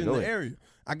 you go ahead, mentioned go the ahead. area.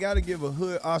 I got to give a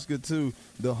hood Oscar to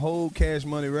the whole Cash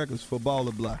Money Records for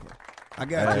Baller Blocker. I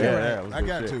got to. that was I good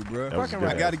got shit. to, bro. That was a good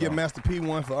I got to ass give song. Master P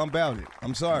one for Unbounded.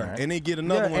 I'm sorry, Right. and then get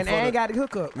another one and for I ain't the. got the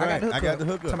hookup. Right, I got the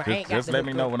hookup. Tell me, I ain't got Just the let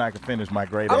me know hookup. when I can finish my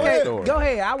great ass Okay, story. go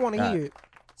ahead. I want to hear it.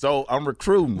 So I'm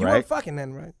recruiting, You right? weren't fucking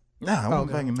nothing, right? Nah, I wasn't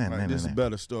Okay. fucking nothing. Right, this is a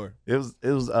better story. It was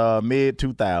mid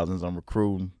 2000s. I'm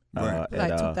recruiting. Right.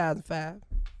 Like at, 2005.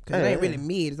 Because it yeah, ain't really yeah.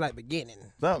 mid. It's like beginning.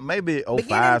 so maybe Beginning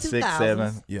 05, 6, 2000s.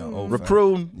 7. Yeah,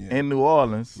 Recruiting Yeah. in New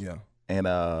Orleans. Yeah. And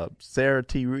Sarah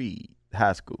T. Reed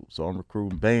High School. So I'm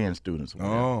recruiting band students.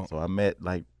 Oh. So I met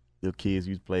like little kids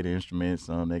used to play the instruments.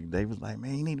 So they was like,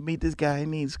 man, you need to meet this guy. He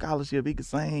needs a scholarship. He could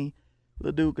sing.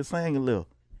 Little dude could sing a little.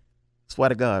 Swear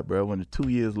to God, bro. When 2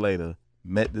 years later,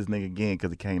 met this nigga again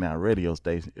because he came out radio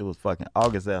station. It was fucking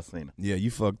August Alsina. Yeah, you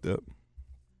fucked up.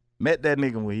 Met that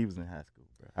nigga when he was in high school,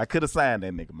 bro. I could have signed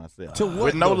that nigga myself. To what,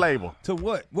 With no though? label. To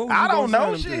what? What was I you don't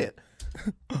gonna know sign him to? shit.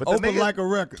 But the Open nigga, like a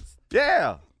records.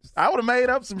 yeah. I would have made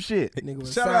up some shit. Nigga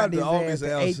was Shout signed out to his August ass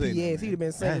to Alsina, APS. man. He'd have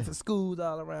been singing for schools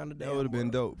all around the damn That would have been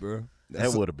world. dope, bro.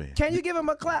 That would have been. Can you give him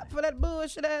a clap for that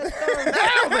bullshit ass story?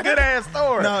 That was a good ass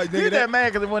story. No, You nigga, get that mad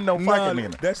because there wasn't no fucking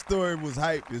in it. That story was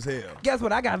hype as hell. Guess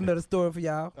what? I got another story for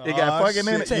y'all. It got fucking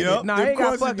in it. shit. Check Yup, it. Nah, of it ain't got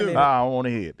course it fucking do. in it. I don't want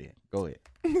to hear it then. Go ahead.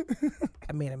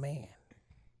 I met a man.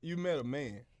 You met a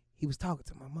man. He was talking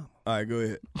to my mama. All right, go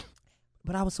ahead.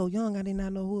 But I was so young, I did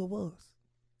not know who it was.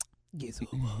 Guess who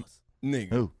it was? Nigga.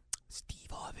 Who? Steve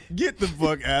Harvey. Get the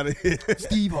fuck out of here.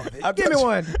 Steve Harvey. I Give me thought you-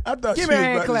 one. I thought Give you me a was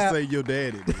hand about clap. to say your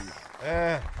daddy.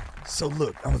 Nigga. So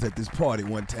look, I was at this party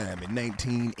one time in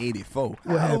 1984.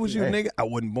 How old was you, nigga? I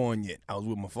wasn't born yet. I was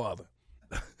with my father.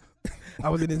 I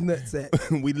was in his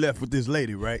nutsack. We left with this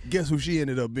lady, right? Guess who she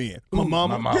ended up being? My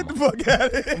mama. Get the fuck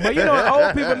out of here. But you know,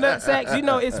 old people nutsacks, you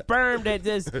know, it's sperm that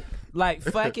just, like,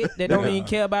 fuck it. They don't even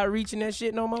care about reaching that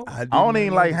shit no more. I don't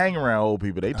even like hanging around old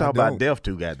people. They talk about don't. death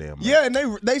too goddamn much. Yeah, and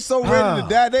they so ready to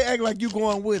die. They act like you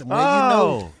going with them. Well, you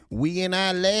know, we in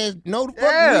our last. No, the fuck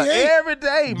Yeah, we ain't. every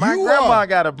day. My You grandma are.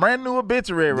 got a brand new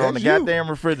obituary on the That's you. goddamn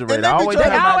refrigerator. And they be Always trying They to-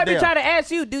 talking about always be death. trying to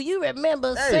ask you, do you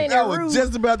remember Saint I was Rue?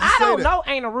 just about to I say don't that. know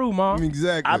Ain't a Rue, Mom.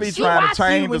 Exactly. I be She trying to watched you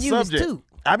change the when you was subject. 2.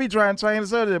 I be trying to change the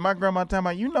subject. My grandma talking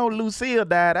about, you know, Lucille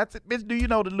died. I said, bitch, do you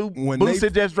know the When Boosie they-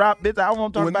 just dropped? Bitch, I don't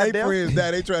want to talk when about they death. friends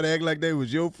die, they try to act like they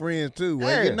was your friends too. Well,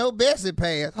 Yeah. you know Bessie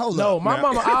passed. Hold No, up. my now.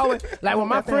 mama always, like when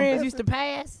my friends used to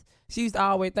pass, she used to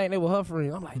always think they were her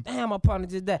friends. I'm like, damn, my partner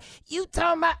just died. You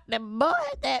talking about the boy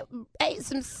that ate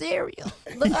some cereal.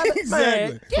 Look, Exactly.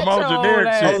 Man, get Come on, your old generic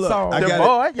ass shit. Hold up. on. I The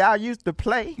got boy y'all used to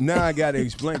play. Now I gotta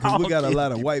explain because we got a Okay.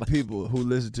 lot of white people who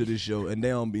listen to this show and they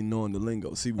don't be knowing the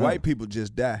lingo. See, white people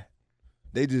just die.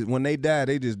 They just when they die,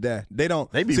 they just die. They don't.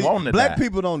 They be see, wanting to black die.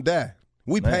 people don't die.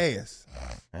 We Man. pass.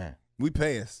 Man. We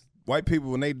pass. White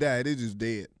people when they die, they just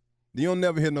dead. You don't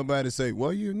never hear nobody say,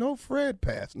 "Well, you know Fred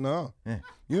passed." No, Yeah.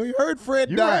 you heard Fred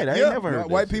You died. right. I ain't Yeah. never heard No, that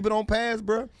white shit. people don't pass,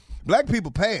 bro. Black people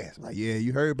pass. Like, yeah,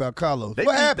 you heard about Carlos. They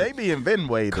What be, happened? They be inventing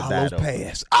ways to die, Carlos though.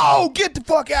 passed. Oh, get the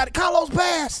fuck out of Carlos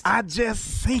passed. I just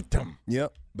seen them.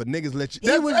 Yep, but niggas let you. He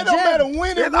That, was that don't just- matter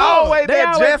when it It's was. always They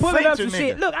that always just pulling seen up you some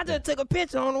shit. nigga. Look, I just took a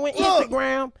picture on Look.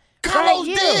 Instagram. Carlos Thank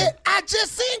you. dead. I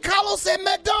just seen Carlos at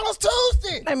McDonald's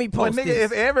Tuesday. Let me Well, post nigga,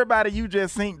 this. if everybody you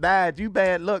just seen died, you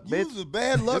bad luck, bitch. You was a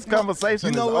bad luck. This conversation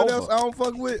You know is what over. else I don't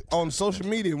fuck with? On social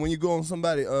media, when you go on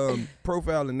somebody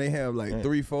profile and they have like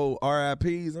 3-4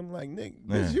 RIPs, I'm like, nigga,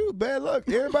 bitch, you bad luck.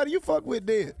 Everybody you fuck with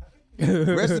dead.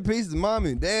 Rest in peace to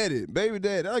mommy, daddy, baby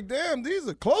daddy. Like, damn, these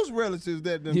are close relatives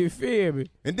that them. You feel me?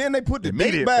 And then they put the date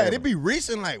Immediate back. family. It be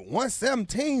recent, like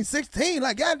 117, 16.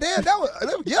 Like, goddamn, that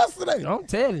was yesterday. I'm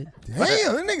telling you. Damn,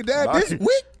 that nigga died this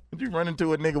week. If you run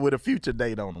into a nigga with a future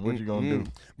date on him, what you gonna do?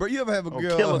 Bro, you ever have a Or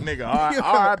girl kill a nigga.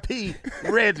 R.I.P.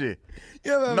 Reggie.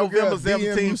 You ever have November a girl DM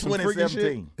 17, you some freaky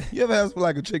 2017. shit? You ever have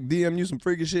like a chick DM you some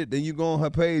freaky shit, then you go on her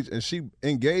page and she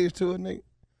engaged to a nigga?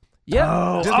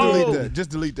 Yeah. Just delete that. Just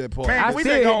delete that part. Man, I we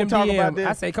still just hit gonna them talk DM. about this.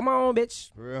 I say, come on, bitch.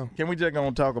 For real. Can we just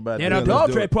gonna talk about That this?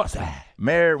 adultery pussy.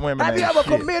 Married women Have ain't you ever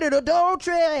shit. committed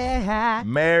adultery?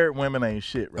 Married women ain't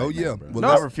shit right Oh, now, yeah. bro. Well, I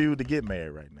let's- refuse to get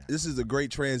married right now. This is a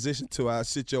great transition to our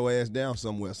Sit Your Ass Down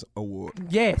Somewhere award.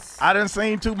 Yes. I done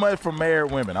seen too much from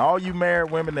married women. All you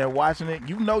married women that watching it,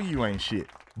 you know you ain't shit.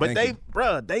 But Thank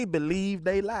you. they believe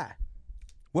they lie.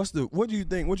 What do you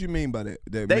think? What do you mean by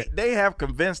that? They have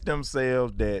convinced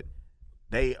themselves that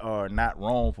they are not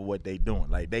wrong for what they doing.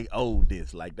 Like they owe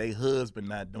this. Like they husband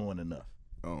not doing enough.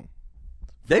 Oh.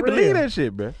 They For believe real. that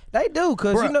shit, bro. They do,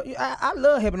 because, Bruh. you know, I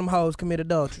love helping them hoes commit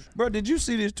adultery. Bro, did you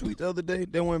see this tweet the other day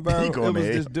that went He viral? It going was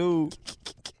ahead. this dude.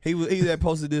 He had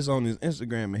posted this on his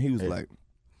Instagram, and he was like,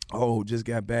 "Oh, just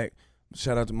got back.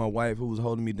 Shout out to my wife who was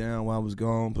holding me down while I was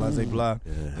gone. Blah blah blah."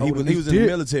 He was in the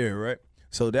military, right?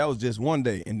 So that was just one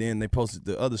day, and then they posted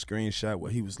the other screenshot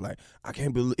where he was like, "I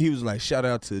can't believe." He was like, "Shout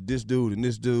out to this dude and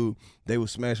this dude. They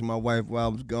was smashing my wife while I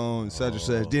was gone, and such and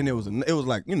such." Then it was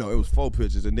like, you know, it was 4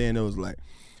 pictures, and then it was like.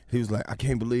 He was like, I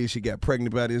can't believe she got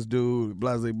pregnant by this dude,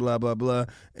 blah, blah, blah, blah, blah.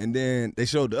 And then they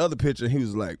showed the other picture, and he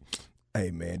was like, hey,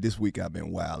 man, this week I've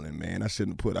been wilding, man. I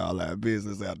shouldn't have put all our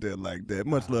business out there like that.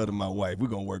 Much love to my wife. We're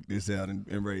going to work this out and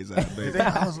raise our baby.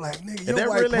 I was like, nigga, Did your that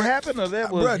wife really preg- happen, or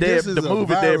that was Bruh, Dead- this is the a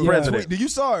movie viral Dead tweet. President? You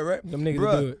saw it, right? Them niggas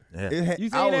Bruh, do it. Yeah. You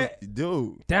seen that?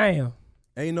 Dude, Damn.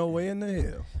 ain't no way in the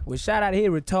hell. Well, shout out to his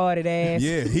retarded ass.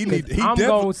 Yeah, he I'm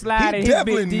going to slide in his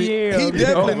big DM. He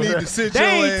definitely need to sit your They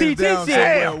ain't ass teach down his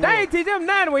shit. somewhere. They ain't teach him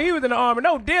nothing when he was in the army.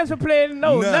 No discipline,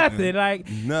 nothing. Like,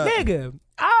 Nothing. nigga,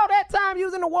 all that time you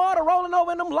was in the water rolling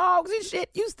over in them logs and shit,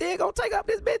 you still gonna take up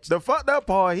this bitch? The fucked up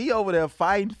part, he over there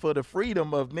fighting for the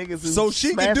freedom of niggas who So she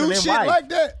can smashing do them shit wife. like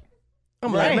that?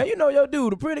 I'm like, man, you know your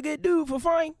dude, a pretty good dude for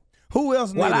fine. Who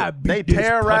else While I need beat They this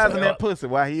terrorizing pussy that up. pussy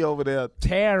while he over there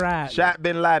Terrorizing. shot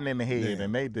Bin Laden in the head, Yeah.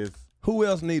 and they just, Who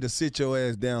else need a Sit Your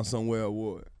Ass Down Somewhere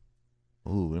award?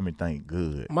 ooh, let me think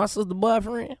good. My sister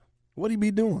boyfriend, What he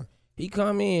be doing? he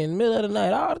come in middle of the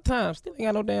night all the time, still ain't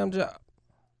got no damn job.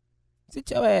 Sit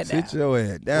your ass down. Sit your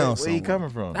ass down Where somewhere. he coming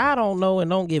from? I don't know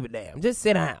and don't give a damn. Just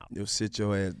sit down. You'll sit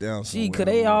your ass down somewhere. She, cause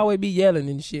they always be yelling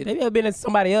and shit. Have you ever been in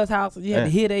somebody else's house and you had to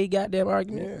Yeah. hear they goddamn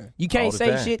argument? Yeah. You All can't the say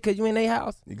time. shit cause you in their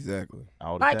house. Exactly.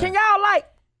 All the Like, time. can y'all like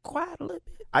quiet a little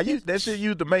bit? That shit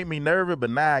used to make me nervous, but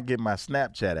now I get my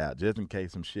Snapchat out just in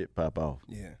case some shit pop off.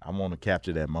 Yeah. I want to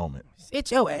capture that moment.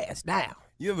 Sit your ass down.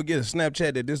 You ever get a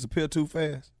Snapchat that disappear too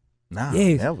fast? Nah,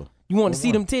 Yes. never. You want to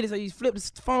see them titties, so you flip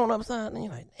the phone upside and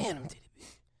you're like, damn, them titties.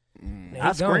 Now I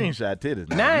it's gone. screenshot titties.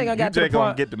 Now I ain't gonna you got to the just gonna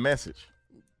point- get the message.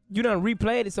 You done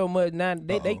replayed it so much now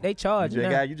they charge you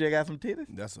now. You just got some titties?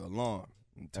 That's an alarm.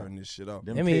 Turn this shit off.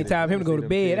 Them That mean titties. time for him to go to Them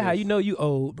bed. That's how titties. you know you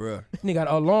old. Bruh. This nigga got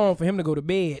an alarm for him to go to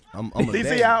bed. I'm a DC,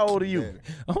 daddy. how old are you? Daddy.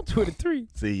 I'm 23.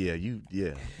 See, yeah,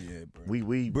 Yeah, bro.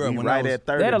 we Bruh, when right I was- at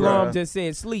 30. That alarm bruh. just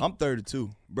said sleep. I'm 32.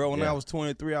 Bro, when Yeah. I was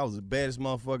 23, I was the baddest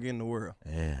motherfucker in the world.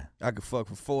 Yeah. I could fuck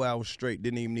for 4 hours straight.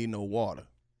 Didn't even need no water.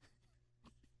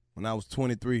 When I was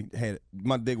 23,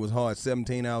 my dick was hard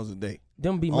 17 hours a day.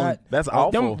 Them be On- my That's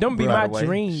awful. them be by my the way.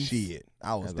 dreams. Shit.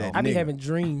 I was That's that I be nigga. having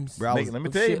dreams. Bro, I Nigga, was, let me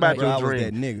of tell you shit about like bro, your I was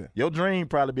dream. that nigga. Your dream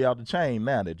probably be off the chain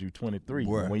now that you 23.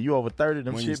 Bruh. When you over 30,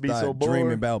 them When you shit be start so boring.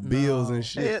 dreaming about bills and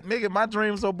shit. Yeah, nigga, my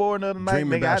dream so boring the other night.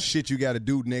 Dreaming Nigga, about I, shit you got to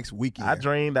do next weekend. I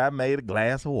dreamed I made a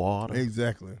glass of water.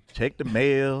 Exactly. Check the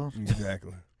mail.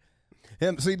 Exactly.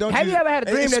 See, don't Have you ever had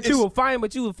a dream it's- that you were fine,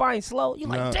 but you were fine slow? You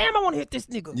like, Nah. damn, I want to hit this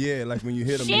nigga. Yeah, like when you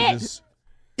hit them, Shit. you just.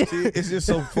 See, it's just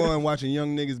so fun watching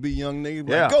young niggas be young niggas. Like,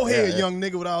 Yeah, go ahead, yeah. young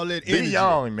nigga, with all that Be energy.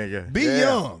 young, nigga. Be Yeah.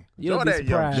 young, You'll Enjoy be that young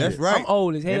surprised. shit. That's right. I'm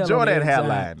old as hell. Enjoy on the that inside.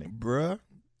 hairline, nigga. bruh.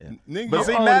 Yeah. Nigga, But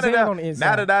see, old now as hell that, on the now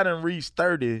inside. that I done reached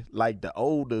 30, like the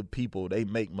older people, they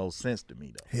make more sense to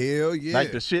me, though. hell yeah.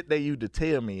 Like the shit they used to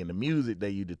tell me and the music they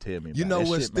used to tell me about. You know that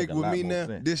what shit stick make a with lot me more now?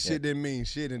 sense. This Yeah. shit didn't mean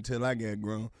shit until I got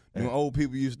grown. When old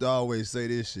people used to always say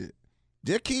this shit.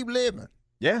 Just keep living.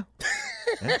 Yeah.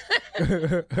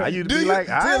 I used to be like,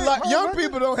 young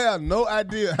people don't have no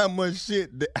idea how much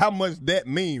that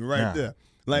mean right there.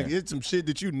 Like it's some shit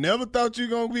that you never thought you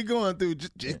gonna be going through.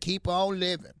 Just keep on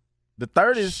living. The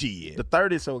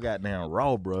 30s so goddamn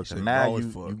raw, bro. So now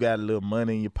you got a little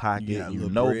money in your pocket. You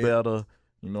know bread. Better.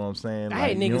 You know what I'm saying? I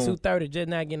hate niggas who 30 just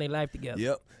not getting their life together.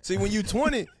 Yep. See, when you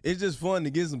 20, it's just fun to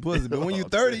get some pussy. But when you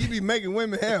 30, you be making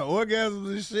women have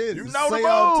orgasms and shit. You know say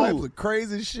all types of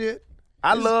crazy shit.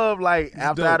 I love, like,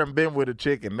 after I done been with a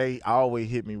chick and they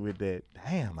always hit me with that,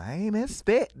 damn, I ain't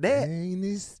expect that.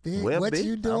 Well, what bitch,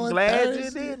 you doing? I'm glad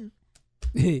Thursday?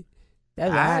 you didn't.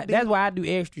 That's why I do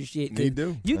extra shit. You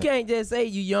do. You can't just say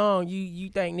you young. You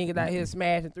think niggas out here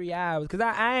smashing 3 hours. Because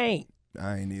I ain't.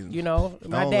 I ain't either. You know,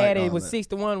 my daddy was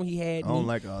 61 when he had me. I don't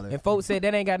like all that. And folks said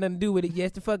that ain't got nothing to do with it.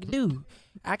 Yes, the fuck it do.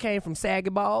 I came from saggy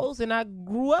balls, and I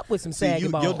grew up with some saggy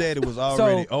balls. Your daddy was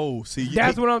already old. See,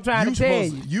 that's what I'm trying to tell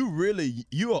you.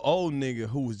 You an old nigga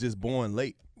who was just born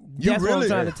late. That's what I'm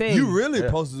trying to tell you. You really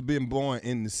supposed to have been born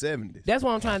in the 70s. That's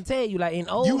what I'm trying to tell you. Like in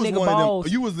old nigga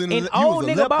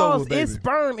balls, it's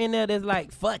sperm in there that's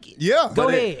like, fuck it. Yeah. Go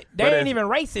ahead. They ain't even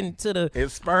racing to the.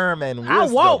 It's sperm and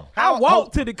wisdom. I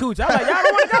walk to the cooch. I'm like, y'all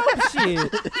don't want to go?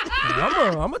 Shit.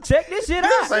 I'm gonna check this shit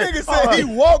out. This nigga said he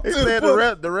walked to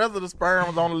the rest of the sperm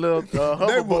was on the little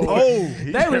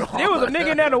hoverboard. There was a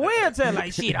nigga in there in a wheelchair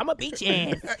like, shit, I'm gonna beat your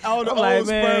ass. All the old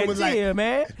sperm was like,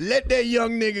 man. Let that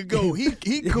young nigga go. He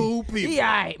cool people. He all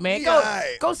right, man.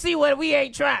 Go see what we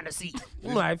ain't trying to see.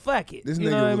 I'm like, fuck it. This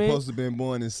nigga was supposed to have been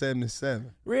born in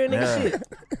 77. Real nigga shit.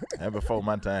 That before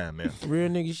my time, man. Real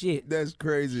nigga shit. That's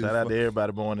crazy. Shout out to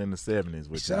everybody born in the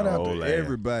 70s. Shout out to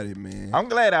everybody, man. I'm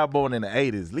glad I was born in the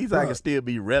 80s. At least I can still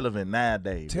be relevant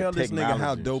nowadays. Tell this nigga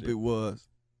how dope it was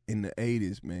in the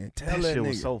 80s, man. Tell that shit nigga.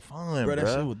 was so fun, bro. That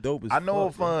shit was dope as fuck. I know it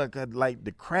was fun because, like,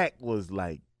 the crack was,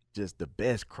 like, just the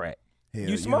best crack. Hell,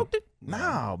 you smoked it?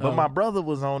 No, but my brother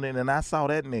was on it, and I saw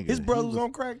that nigga. His brother was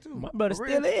on crack too. My brother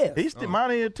still is. He's still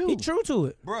mine here too. He true to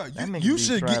it, bro. You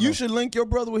should link your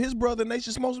brother with his brother, and they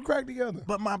should smoke some crack together.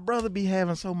 But my brother be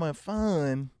having so much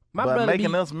fun, but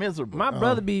making us miserable. My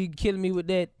brother be killing me with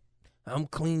that. I'm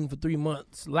clean for 3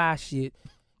 months. Lie shit.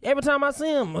 Every time I see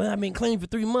him, I've been clean for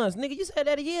 3 months. Nigga, you said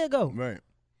that a year ago. Right.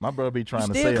 My brother be trying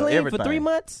to sell everything. Still clean for 3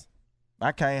 months?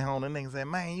 I came home and nigga said,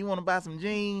 man, you want to buy some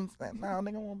jeans? Like, no, nigga,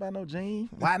 I don't want to buy no jeans.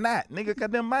 Why not? Nigga,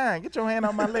 cut them mine. Get your hand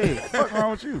on my leg. What's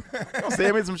wrong with you? Don't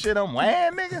sell me some shit on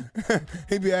wine, nigga.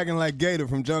 He be acting like Gator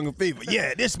from Jungle Fever.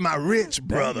 Yeah, this my rich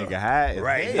brother. That nigga high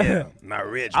right here. My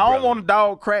rich brother. I don't want a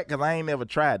dog crack because I ain't never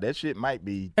tried. That shit might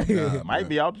be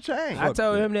off the chain. I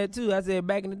told him that too. I said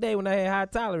back in the day when I had high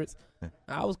tolerance,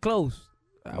 I was close.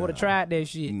 I would have tried that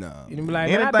shit. No. You'd be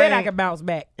like, man, I bet I could bounce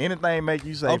back. Anything make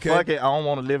you say, fuck it, I don't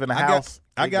want to live in a house.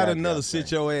 I got another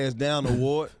sit your ass down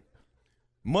award.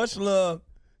 Much love.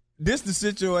 This the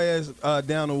sit your ass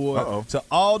down award to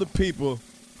all the people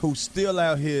who still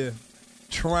out here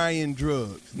trying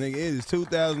drugs. Nigga, it is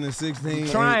 2016.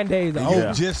 Trying days are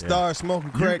over. Just start smoking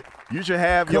crack. You should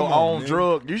have your own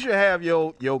drug. You should have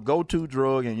your go-to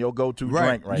drug and your go-to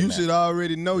drink right now. You should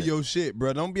already know your shit,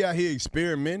 bro. Don't be out here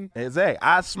experimenting. Exactly.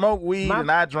 I smoke weed and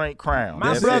I drink Crown.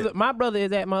 My brother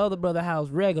is at my other brother's house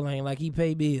regulating like he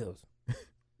pay bills.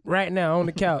 Right now on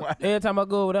the couch. Every time I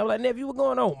go over there, I'm like, nephew, what's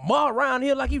going on? Ma around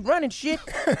here like he running shit.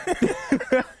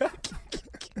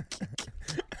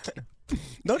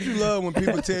 Don't you love when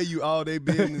people tell you all their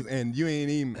business and you ain't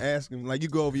even asking? Like you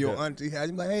go over your auntie house,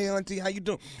 you be like, hey auntie, how you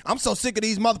doing? I'm so sick of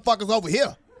these motherfuckers over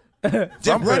here.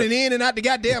 Just running in and out the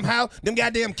goddamn house. Them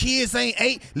goddamn kids ain't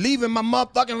ate, leaving my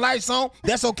motherfucking lights on.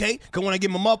 That's okay, because when I get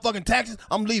my motherfucking taxes,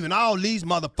 I'm leaving all these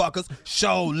motherfuckers.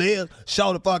 Show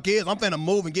the fuck is. I'm finna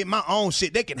move and get my own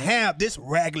shit. They can have this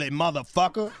raggedy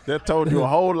motherfucker. That told you a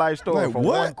whole life story like, for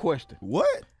one question.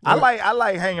 What? I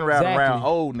like hanging around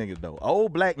old niggas though.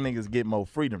 Old black niggas get more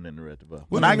freedom than the rest of us.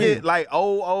 When I get like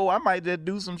old, I might just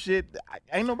do some shit.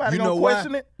 Ain't nobody gonna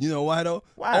question it. You know why though?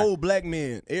 Why? Old black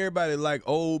men. Everybody like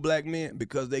old black men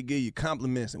because they give you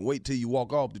compliments and wait till you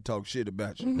walk off to talk shit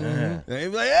about you. Mm-hmm. And they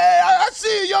be like, hey, I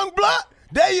see you, young blood.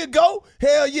 There you go.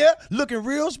 Hell yeah, looking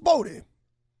real sporty.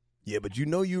 Yeah, but you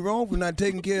know you wrong for not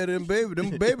taking care of them baby.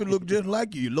 Them baby look just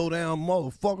like you low down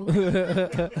motherfucker.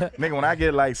 Nigga, when I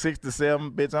get like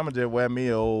 67, bitch, I'ma just wear me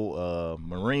an old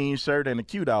Marine shirt and a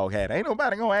Q-Dog hat. Ain't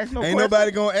nobody gonna ask no question. Ain't nobody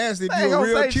gonna ask if you a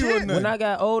real Q or nothing. When I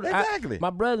got older, exactly.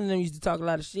 My brother and them used to talk a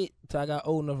lot of shit until I got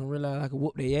old enough and realized I could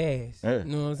whoop their ass. Yeah.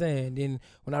 You know what I'm saying? Then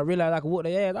when I realized I could whoop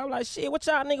their ass, I was like, shit, what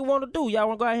y'all niggas want to do? Y'all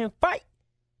want to go out here and fight?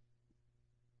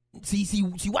 See,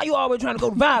 why you always trying to go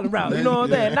the violent route? You know what I'm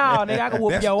saying? Nah, nigga, I can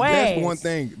whoop your ass. That's one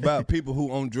thing about people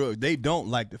who on drugs. They don't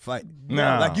like to fight.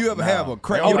 Nah, like you ever have a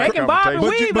crack. Oh, they can bother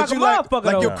weed like a motherfucker.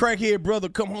 Like your crackhead brother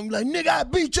come home, you like, nigga, I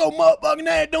beat your motherfucking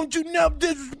ass. Don't you never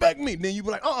disrespect me. Then you be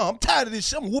like, I'm tired of this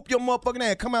shit. I'm gonna whoop your motherfucking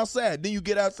ass. Come outside. Then you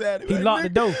get outside. He locked the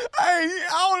door. I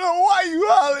don't know why you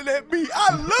hollering at me.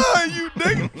 I love you,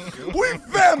 nigga. We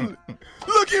family.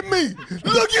 Look at me.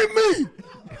 Look at me.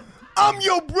 I'm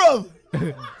your brother.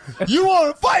 You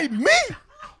want to fight me?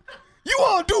 You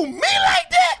want to do me like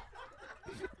that?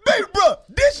 Baby bro,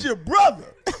 this your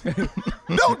brother.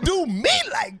 Don't do me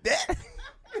like that.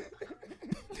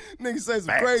 Nigga say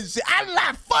some crazy shit. I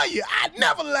lie for you. I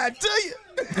never lie to you.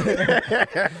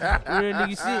 Real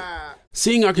nigga shit.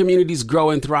 Seeing our communities grow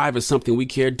and thrive is something we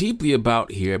care deeply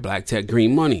about here at Black Tech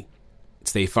Green Money.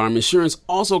 State Farm Insurance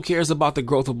also cares about the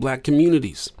growth of Black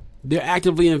communities. They're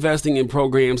actively investing in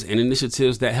programs and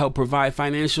initiatives that help provide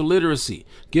financial literacy,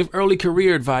 give early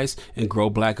career advice, and grow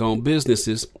Black-owned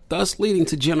businesses, thus leading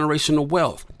to generational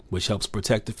wealth, which helps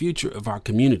protect the future of our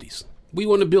communities. We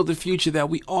want to build a future that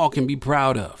we all can be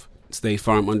proud of. State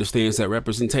Farm understands that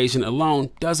representation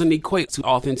alone doesn't equate to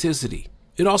authenticity.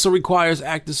 It also requires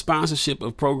active sponsorship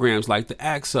of programs like the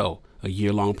AXO, a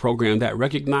year-long program that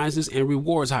recognizes and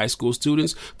rewards high school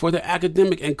students for their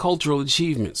academic and cultural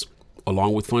achievements,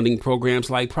 along with funding programs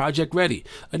like Project Ready,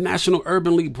 a National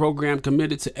Urban League program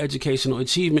committed to educational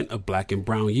achievement of Black and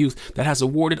brown youth that has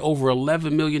awarded over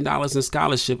 $11 million in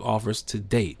scholarship offers to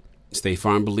date. State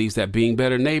Farm believes that being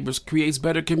better neighbors creates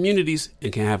better communities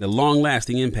and can have a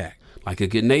long-lasting impact. Like a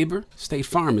good neighbor, State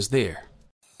Farm is there.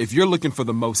 If you're looking for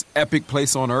the most epic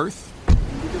place on earth,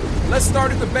 let's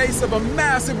start at the base of a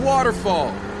massive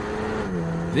waterfall.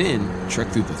 Then trek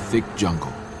through the thick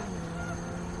jungle.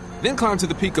 Then climb to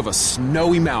the peak of a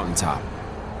snowy mountaintop.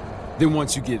 Then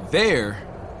once you get there,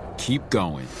 keep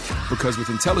going. Because with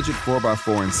intelligent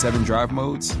 4x4 and 7 drive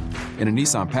modes and a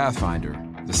Nissan Pathfinder,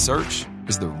 the search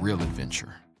is the real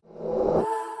adventure.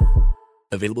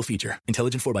 Available feature.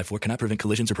 Intelligent 4x4 cannot prevent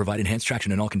collisions or provide enhanced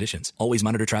traction in all conditions. Always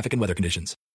monitor traffic and weather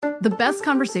conditions. The best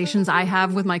conversations I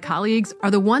have with my colleagues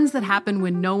are the ones that happen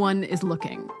when no one is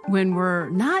looking, when we're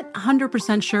not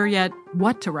 100% sure yet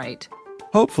what to write.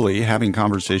 Hopefully, having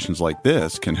conversations like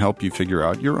this can help you figure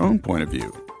out your own point of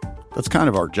view. That's kind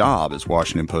of our job as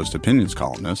Washington Post opinions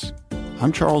columnists.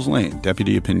 I'm Charles Lane,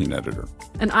 Deputy Opinion Editor.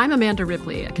 And I'm Amanda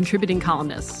Ripley, a contributing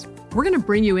columnist. We're going to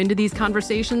bring you into these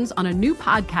conversations on a new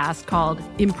podcast called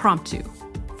Impromptu.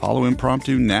 Follow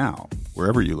Impromptu now,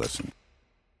 wherever you listen.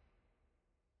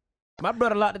 My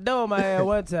brother locked the door on my ass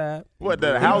one time. What,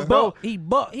 the house door? He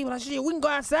bucked. He was like, shit, we can go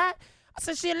outside. I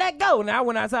said, shit, let go. Now I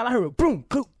went outside. I heard a boom,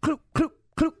 cloop, cloop, cloop,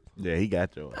 cloop. Yeah, he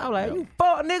got you. I was like, you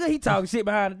fuck nigga. He talking shit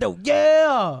behind the door.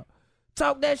 Yeah.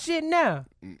 Talk that shit now.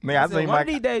 Man, I seen one of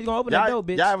these days you gonna open that door,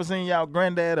 bitch. Y'all ever seen y'all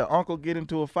granddad or uncle get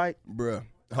into a fight? Bruh.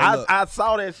 I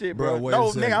saw that shit, bro. Wait No,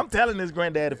 a second. nigga, I'm telling this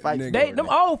granddad to fight. Them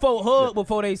old folk hug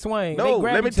before they swing. No, they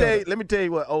grab let me tell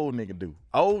you what old niggas do.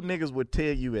 Old niggas would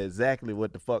tell you exactly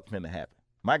what the fuck finna happen.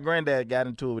 My granddad got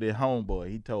into it with his homeboy.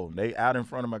 He told him they out in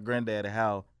front of my granddad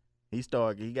how he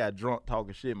got drunk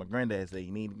talking shit. My granddad said,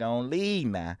 "You need to go and leave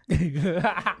now.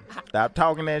 Stop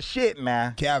talking that shit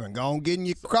now." Calvin, go on get in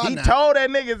your car He now. told that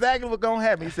nigga exactly what's gonna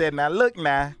happen. He said, "Now look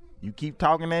now, you keep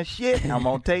talking that shit. I'm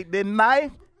gonna take this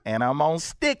knife and I'm gonna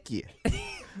stick you.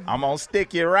 I'm gonna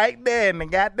stick you right there in the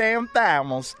goddamn thigh. I'm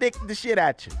gonna stick the shit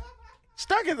at you."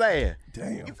 Stuck his ass.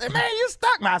 Damn. He said, "Man, you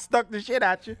stuck." Now I stuck the shit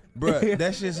at you. Bruh,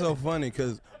 that shit's so funny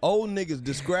because old niggas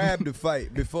describe the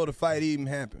fight before the fight even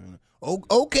happened.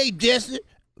 Okay, Jesse,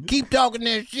 keep talking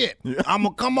that shit. I'm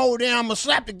going to come over there, I'm going to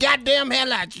slap the goddamn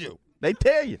hell out you. They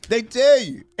tell you.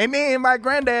 And then my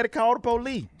granddad called the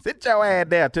police. Sit your ass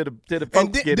there till the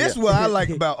folks get this there. what I like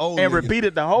about old and niggas.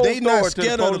 repeated the whole they story not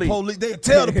scared to of the police. They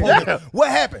tell the police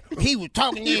what happened. He was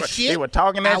talking that shit. He was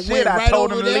talking that shit. Went I right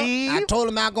told over him to there. leave. I told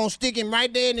him I was going to stick him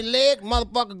right there in the leg.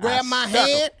 Motherfucker grabbed my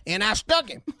head and I stuck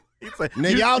him. Now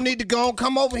y'all need to go and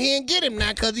come over here and get him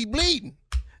now because he bleeding.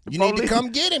 You need to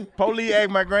come get him. Police asked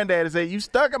my granddad and said, "You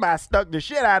stuck him?" I stuck the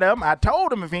shit out of him. I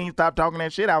told him if he ain't stopped talking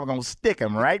that shit, I was going to stick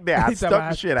him right there. I stuck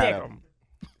the shit out of him.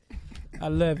 I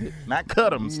love it. Not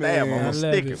cut him, stab him, I'm going to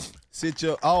stick him. Sit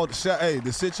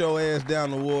your ass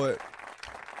down award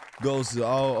goes to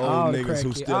all old niggas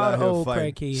who still out here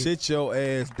fighting. Sit your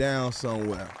ass down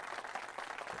somewhere.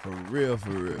 For real, for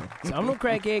real. So I'm no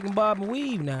crackhead and bob and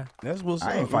weave now. That's what's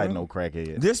I ain't up, fighting man. no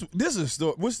crackhead. This is a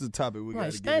story. What's the topic we got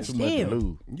to stand get?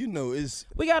 still. You know, it's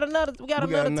We got another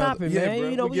topic, yeah, man. bro.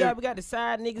 You know, We we got the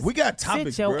side niggas. We got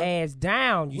topics, Sit your bro. ass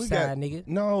down, you side nigga.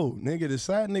 No, nigga, the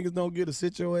side niggas don't get to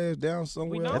sit your ass down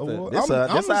somewhere. This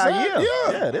our year.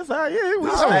 Yeah, this our year.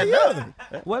 We stand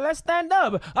up. Well, let's stand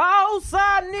up. All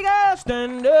side niggas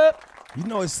stand up. You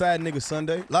know it's Side Nigga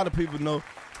Sunday. A lot of people know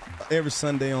every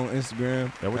Sunday on Instagram.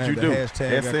 That's what I you have do. the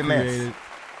hashtag I SNS. created,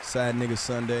 Side Nigga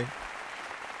Sunday.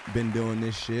 Been doing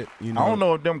this shit. You know, I don't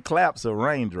know if them claps or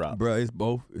raindrops. Bro, it's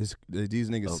both. These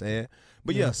niggas sad.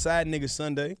 But yeah, Side Nigga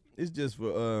Sunday. It's just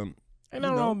for Ain't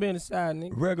nothing wrong with being a side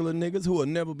nigga. regular niggas who will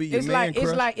never be your It's man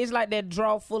crush. it's like that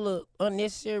drawer full of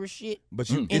unnecessary shit But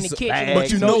you, in the it's a- kitchen.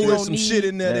 but you know you there's don't some need, shit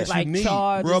in there that like you need.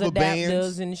 chargers, Rubber adapters,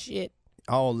 bands, and shit.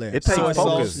 all that. It takes Soy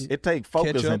focus. sauce. It takes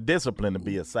focus ketchup. and discipline to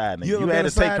be a side nigga. You ever You been had a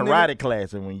to take side karate nigga?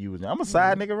 classes when you was. I'm a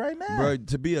side nigga right now. Bro,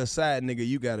 to be a side nigga,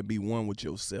 you got to be one with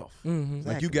yourself.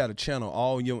 Like you got to channel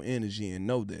all your energy and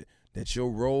know that your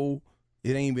role,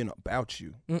 it ain't even about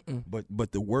you.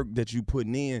 But the work that you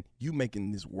putting in, you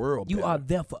making this world You better. are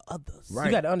there for others. Right.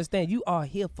 You got to understand, you are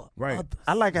here for Right. others.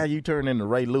 I like how you turn into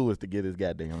Ray Lewis to get his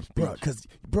goddamn speech. Bro, because,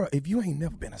 if you ain't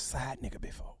never been a side nigga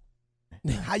before,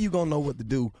 how you gonna know what to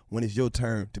do when it's your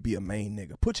turn to be a main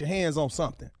nigga? Put your hands on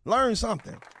something. Learn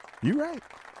something. You right.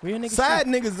 Real nigga Side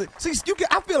shit. niggas, see,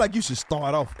 I feel like you should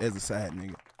start off as a side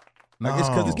nigga. Like it's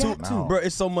because it's No, too, no. bro.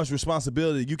 It's so much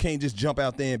responsibility. You can't just jump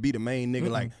out there and be the main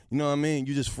nigga. Like, you know what I mean?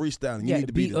 You just freestyling. You need got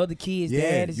to be the other kids, yeah,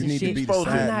 daddies, you and need shit. to be the supposed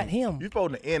to- side not nigga. him. You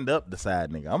supposed to end up the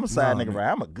side nigga. I'm a side Nah, nigga, nigga.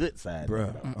 right? I'm a good side Bro,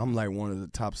 nigga. I'm like one of the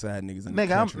top side niggas in the Nigga,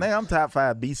 country. I'm top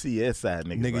 5 BCS side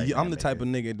niggas. Nigga, right I'm now, the type of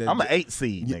nigga that I'm an 8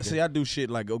 seed. Yeah, Nigga. see, I do shit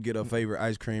like go get her favorite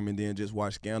ice cream and then just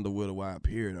watch Scandal with her while I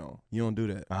period on. You don't do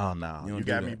that. Oh no, don't you do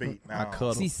got that. me beat. I No.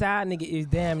 cuddle. See, side nigga is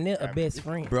damn near a best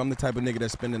friend. Bro, I'm the type of nigga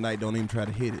that spend the night, don't even try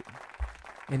to hit it.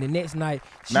 And the next night,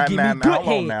 she Nah, give nah, me nah, good hold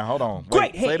head. on now, hold on.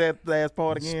 Great Wait, say head. that last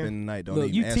part again. Spend the night, don't Look,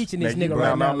 even you ask teaching me. this nigga No,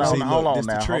 right no, now. no, See, no, look, hold on this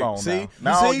the now, trick. hold on See? now. You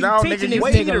No, see? no, You nigga, teaching you this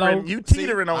nigga, teetering. Lo. You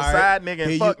teetering on All right. side nigga and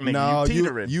Here fuck you, nigga. no, You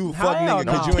teetering. You fuck Hell nigga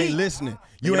because no. you ain't listening.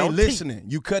 You Nigga, ain't don't listening.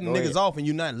 You cutting Go niggas ahead. off and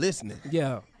you not listening.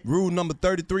 Yeah. Rule number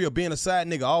 33 of being a side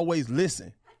nigga, always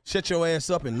listen. Shut your ass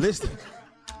up and listen.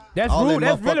 That's All rule.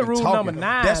 that That's really motherfucking rule talking. number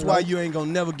 9. That's why Lo. you ain't gonna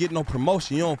never get no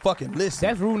promotion. You don't fucking listen.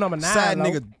 That's rule number 9. Side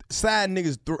Lo.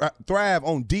 niggas thrive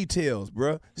on details,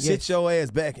 bruh. Sit Yes. your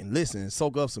ass back and listen and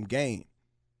soak up some game.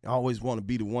 I always want to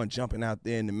be the one jumping out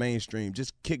there in the mainstream.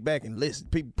 Just kick back and listen.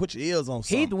 People, put your ears on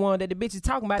something. He's the one that the bitch is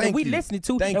talking about that Thank we you. listening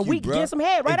to, Thank and you, we bruh. get some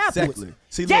head right Exactly. afterwards.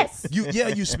 See, Yes.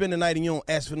 look, you spend the night and you don't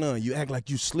ask for none. You act like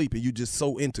you sleep and you just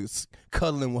so into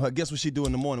cuddling with her. Guess what she do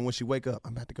in the morning when she wake up?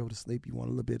 I'm about to go to sleep. You want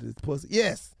a little bit of this pussy?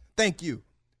 Yes. Thank you.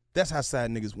 That's how side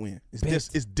niggas win.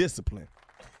 It's discipline.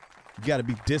 You got to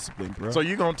be disciplined, bro. So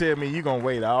you gonna tell me you gonna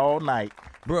wait all night,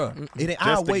 Bruh,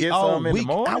 Just to wait get all some in the week.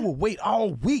 morning? I will wait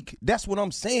all week. That's what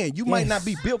I'm saying. You might not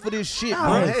be built for this shit, Oh,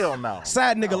 bro. hell no.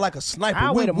 Side nigga like a sniper.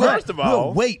 I'll wait a we'll, month. First of all-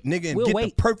 we'll wait, nigga, and We'll get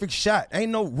wait. the perfect shot.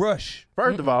 Ain't no rush.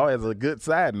 First of all, as a good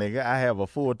side nigga, I have a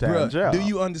full-time Bruh, job. do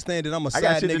you understand that I'm a I side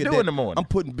got shit to nigga do that in the morning. I'm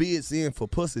putting bids in for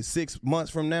pussy 6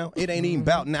 months from now? It ain't even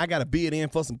about now. I got a bid in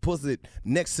for some pussy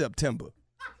next September.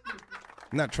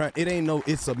 Not trying. It ain't no.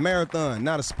 It's a marathon,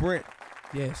 not a sprint.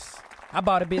 Yes. I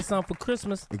bought a bitch something for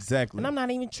Christmas, Exactly. and I'm not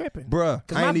even tripping. Bruh,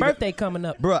 Because I my ain't even- birthday coming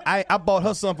up. Bruh, I bought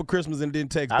her something for Christmas and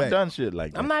didn't text I've back. done shit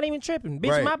like that. I'm not even tripping. Bitch,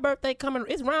 Right. my birthday coming.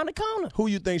 It's round the corner. Who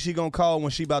you think she gonna call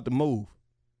when she about to move?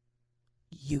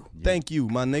 You. Thank you,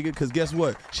 my nigga, because guess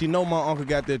what? She know my uncle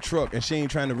got that truck and she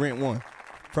ain't trying to rent one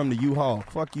from the U-Haul.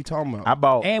 Fuck you talking about? I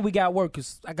bought. And we got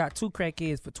workers. I got 2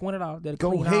 crackheads for $20 that'll Go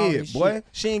clean all ahead, this boy. shit.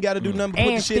 She ain't got to do nothing but put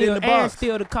the And shit steal, in the and box.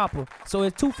 steal the copper. So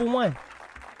it's 2 for 1.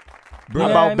 I You know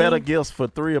what bought I better mean? gifts for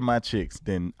 3 of my chicks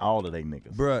than all of they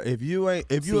niggas. Bruh, if you a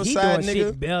See, side he doing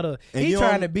shit nigga, better. and He you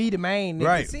trying don't- to be the main nigga.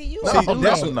 Right. See, you See, ain't do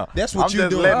that's that. what- that's what I'm you just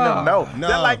doing. letting them know. No.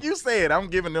 Just like you said, I'm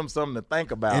giving them something to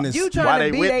think about. And it's- You why trying they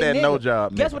to be with they that nigga. no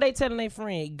job. Guess nigga. what they telling their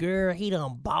friend? Girl, he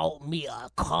done bought me a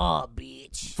car,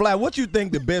 bitch. Fly, what you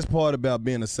think the best part about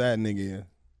being a side nigga is?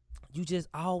 You just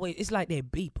always, it's like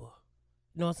that beeper.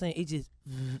 You know what I'm saying? It just,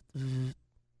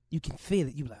 you can feel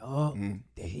it. You like, oh,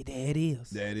 there it is.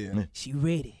 There it is. She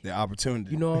ready. The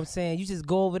opportunity. You know what I'm saying? You just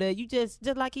go over there. You just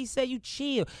like he said, you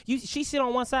chill. She sit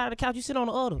on one side of the couch. You sit on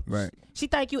the other. Right. She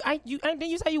think you ain't. Didn't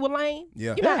you say you were lame?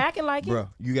 Yeah. You not acting like it. Bro,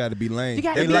 you got to be lame. You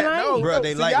got to They be like, lame. bro,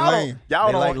 they See, like y'all lame. Y'all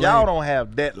They like don't. Y'all lame. don't have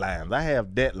deadlines. I have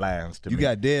deadlines to You me.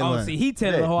 got deadlines. Oh, see, he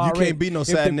telling her You already. can't be no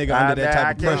side nigga under that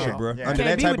type of pressure, bro. Yeah. Under Can't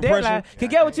that be type with of pressure. deadline. Cause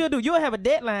get what you'll do? You'll have a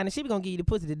deadline, and she be gonna give you the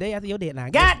pussy the day after your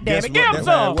deadline. God damn Guess it, what? give him That's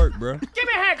how some. it work, bro. Give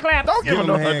me a hand clap. Don't give him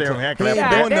no a hand damn clap. hand He clap. ain't God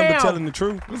doing nothing damn. but telling the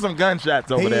truth. There's some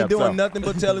gunshots over He there. ain't doing something. nothing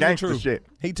but telling the Gangster truth. shit.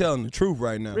 He telling the truth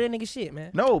right now. Real nigga shit,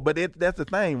 man. No, but that's the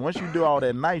thing. Once you do all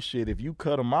that nice shit, if you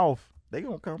cut them off, they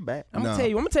gonna come back. I'm gonna tell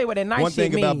you what that nice One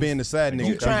shit thing about means. being the side nigga,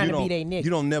 You trying to don't, be they nigga. you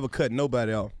don't never cut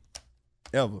nobody off,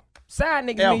 ever. Side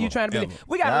niggas Ever. mean you trying to be. Ever.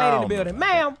 We got a lady in the building,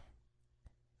 ma'am.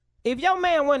 If your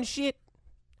man wasn't shit,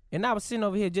 and I was sitting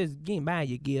over here just getting buying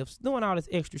your gifts, doing all this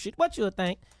extra shit, what you'll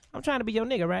think? I'm trying to be your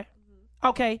nigga, right?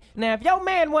 Okay, now if your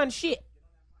man wasn't shit,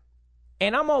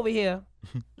 and I'm over here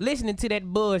listening to that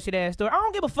bullshit ass story, I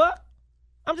don't give a fuck.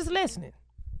 I'm just listening.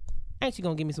 Ain't you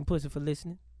gonna give me some pussy for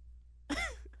listening?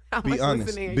 Be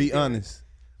honest. Be honest.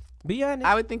 Be honest.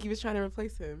 I would think he was trying to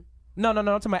replace him. No. I'm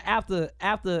talking about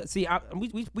after. See,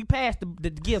 we passed the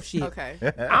gift shit. Okay.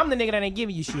 I'm the nigga that ain't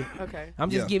giving you shit. Okay. I'm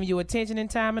just giving you attention and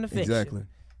time and affection. Exactly.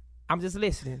 I'm just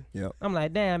listening. Yep. I'm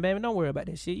like, damn, baby, don't worry about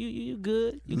that shit. You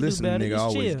good. You Listen, do better. nigga, Just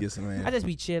always chill. get some ass. I just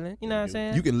be chilling. You know what I'm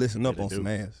saying? You can listen up on some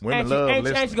ass. Women love ain't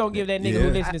listening. you gonna give that nigga Yeah. who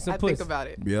listening some I pussy? think about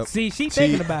it. Yep. See, she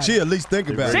thinking about She it. at least think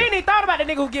about She it. ain't even thought about the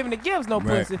nigga who giving the gifts no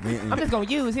Right. pussy. Mm-mm. I'm just gonna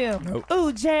use him. Nope.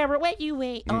 Ooh, Jared, where you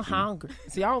at? I'm hungry.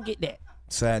 See, I don't get that.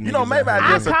 Side You know, niggas maybe out I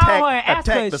here. just I call her and attack ask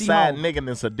her if the she side home. nigga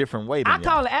in a different way than I y'all.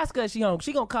 call her, ask her if she hungry.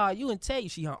 She gonna call you and tell you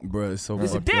she hungry. Bro, it's so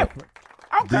It's fucked different.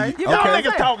 Okay. You You know what I'm niggas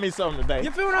saying? taught me something today.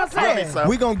 You feel what I'm Taught me saying? something.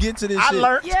 We gonna get to this I shit.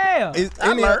 learned. Yeah. Is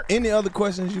I learned. any other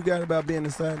questions you got about being a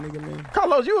side nigga, man?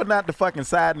 Carlos, you are not the fucking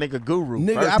side nigga guru.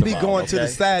 Nigga, first I be of all, going to the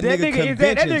okay? side That nigga nigga is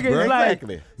that conventions, nigga is bro. like-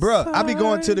 Exactly. Bruh, I be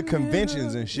going to the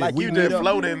conventions and shit. Like We you meet just up.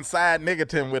 floating side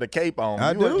niggaton with a cape on.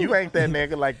 I do. You ain't that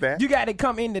nigga like that. You got to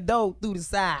come in the door through the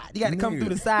side. You got to come Nigga. through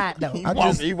the side though.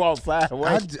 He walk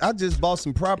sideways. I just bought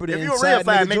some property If in you a real side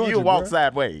side nigga, nigga, Georgia, you walk bruh.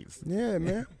 sideways. Yeah,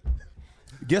 man.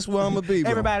 Guess where I'm gonna be, bro?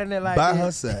 Everybody in there like by this.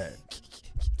 her side.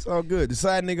 It's all good. The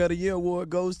side nigga of the year award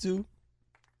goes to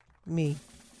Me.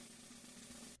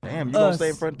 Damn, you gonna Us. stay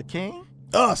in front of the king?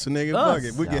 us, nigga. Us. Fuck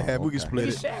it. We can Oh, have. We can okay. split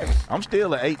We it. share it. I'm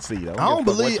still an 8 seed. I don't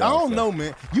believe. I don't know,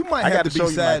 man. You might I have gotta to show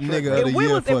be you my side trick nigga record. of the If we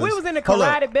year was- for if we the- was in the Hold up.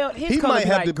 collided belt, his he color might be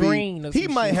have like to be green or He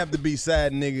some might shit. have to be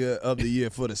side nigga of the year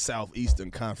for the Southeastern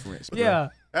Conference. Bro. Yeah.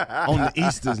 On the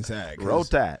Eastern side. 'cause- Roll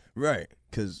Tide. Right.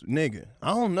 Cause nigga, I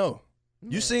don't know.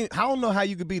 You see, I don't know how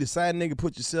you could be the side nigga,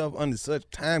 put yourself under such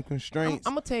time constraints.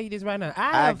 I'm gonna tell you this right now.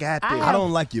 I got this. I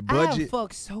don't like your I have budget.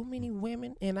 fucked so many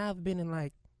women, and I've been in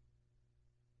like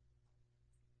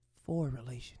 4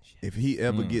 relationships. If he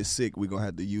ever gets sick, we're gonna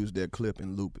have to use that clip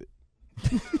and loop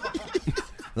it.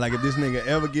 Like if this nigga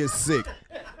ever gets sick,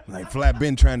 like Flat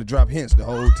been trying to drop hints the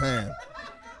whole time.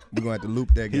 We're gonna have to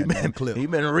loop that goddamn clip. He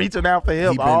been reaching out for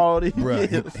help He been- all these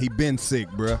bruh, years. he been sick,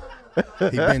 bruh.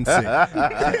 He been sick.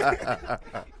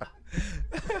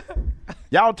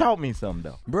 Y'all taught me something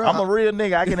though. Bruh, I'm a real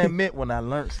nigga. I can admit when I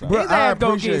learned something. Bruh, His I ass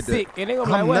gonna appreciate get that. sick, and they gonna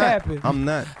be I'm like, what not. happened? I'm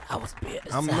not. I was being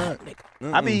a I'm side not.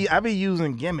 nigga. I be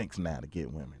using gimmicks now to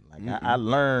get women. Like I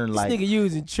learned This like nigga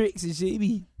using tricks and shit. He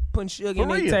be putting sugar For in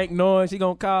their real. tank, knowing she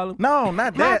gonna call him. no,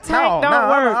 not My that. tank No, don't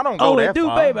work. I don't go Oh, it that do,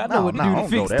 far. baby. I know no, what to no, do to I don't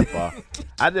fix go that far.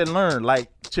 I just learned. Like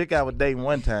chick I was dating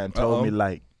one time told me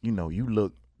like, you know, you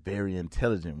look very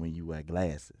intelligent when you wear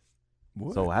glasses.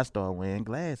 What? So I started wearing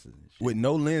glasses. And shit. With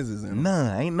no lenses in them.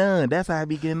 None, ain't none. That's how I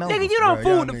be getting over. Nigga, you don't Bruh,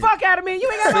 fool y'all the niggas- fuck out of me. You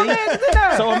ain't got no lenses in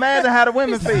there. So imagine how the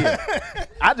women feel.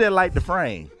 I just like the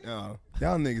frame. Oh,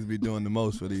 y'all niggas be doing the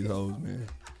most for these hoes, man.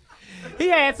 He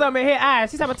had something in his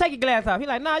eyes. She said, take your glass off. He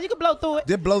like, nah, you can blow through it.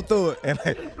 Just blow through it.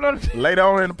 And later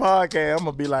on in the podcast, I'm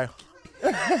gonna be like,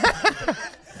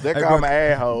 they call me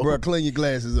asshole. Bro, clean your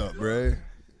glasses up, bro.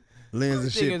 Lens and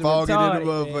This shit nigga's fogging in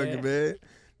the retarded, motherfucker, man.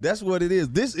 That's what it is.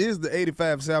 This is the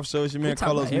 85 South Show. It's your man,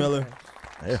 talking Carlos about Miller.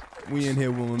 Yeah. We in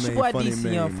here with my It's man, your boy Funny DC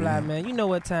Man. Young Fly, man. You know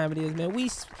what time it is, man.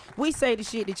 We say the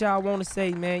shit that y'all want to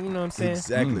say, man. You know what I'm saying?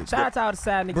 Exactly. Shout out to all the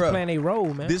side niggas Bruh, playing their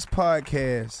role, man. This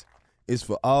podcast is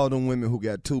for all them women who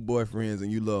got 2 boyfriends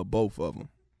and you love both of them.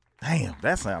 Damn,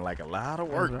 that sounds like a lot of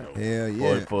work. Though. Hell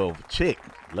yeah. For a chick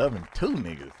loving 2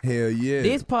 niggas. Hell yeah.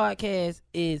 This podcast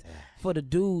is for the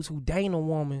dudes who date a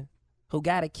woman who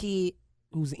got a kid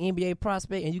who's an NBA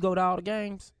prospect and you go to all the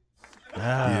games.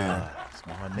 Yeah.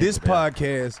 Smart nigga This there.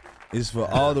 podcast is for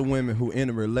all the women who in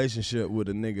a relationship with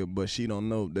a nigga, but she don't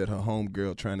know that her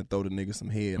homegirl trying to throw the nigga some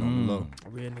head on the low.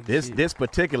 This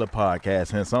particular podcast,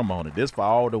 since I'm on it, this for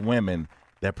all the women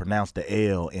that pronounce the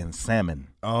L in salmon.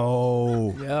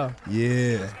 Oh. Yeah.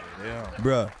 Yeah.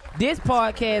 Bruh. This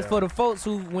podcast for the folks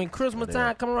who, when Christmas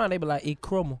time come around, they be like, it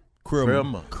crumble.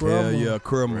 Crumble. Yeah,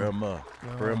 crumble.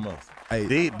 Crumble.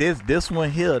 Hey, this one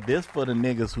here, this for the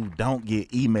niggas who don't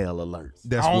get email alerts.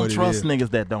 That's I don't what it trust is. niggas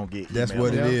that don't get email That's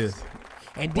what alerts. it is.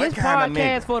 And What this kind of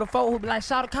podcast nigga? for the folk who be like,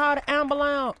 shout call the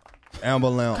ambulance.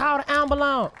 Ambulance. Call the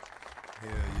ambulance.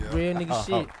 Real nigga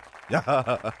shit.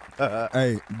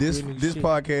 Hey, this shit.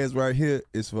 podcast right here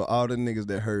is for all the niggas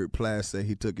that heard Plas say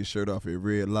he took his shirt off at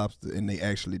Red Lobster and they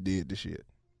actually did the shit.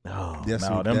 Oh, That's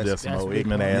no, who- them that's- just some that's old what-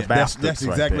 ignorant Yeah, ass bastards. that's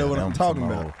right exactly there. what I'm Them talking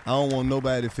some about. old- I don't want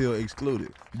nobody to feel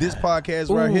excluded. This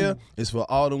podcast right Ooh. here is for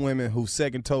all the women whose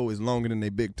second toe is longer than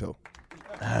their big toe.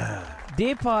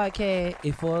 This podcast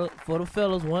is for the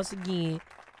fellas, once again,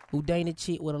 who date a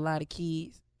chick with a lot of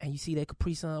kids, and you see that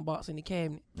Capri Sun box in the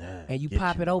cabinet, and you get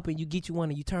pop you. it open, you get you one,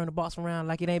 and you turn the box around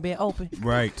like it ain't been open.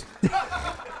 Right.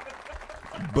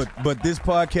 But this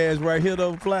podcast right here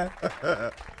though, Fly,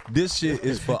 this shit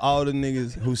is for all the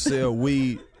niggas who sell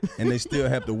weed and they still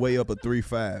have to weigh up a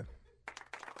 3.5.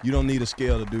 You don't need a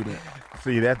scale to do that.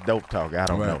 See, that's dope talk. I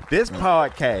don't Right. know. This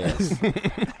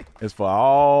podcast is for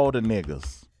all the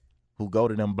niggas who go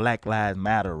to them Black Lives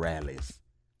Matter rallies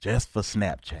just for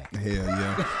Snapchat. Hell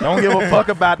yeah. Don't give a fuck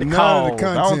about the None cause. of the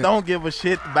content. Don't give a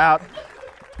shit about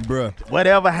Bruh.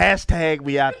 whatever hashtag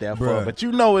we out there for. Bruh. But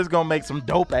you know it's gonna make some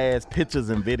dope ass pictures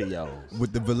and videos.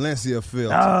 With the Valencia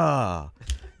filter. Ah.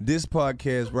 This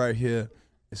podcast right here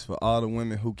is for all the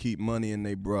women who keep money in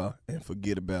their bra and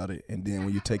forget about it. And then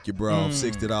when you take your bra off,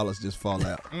 $60 just fall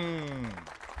out.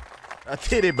 A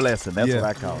titty blessing. That's Yeah. what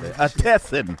I call it. A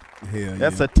tessin. Hell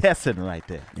That's yeah. a tessin right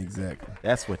there. Exactly.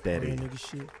 That's what that Real is. nigga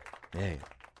shit. Yeah.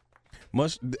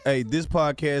 Hey, this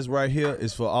podcast right here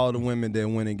is for all the women that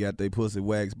went and got their pussy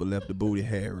waxed but left the booty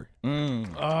hairy.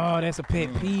 Oh, that's a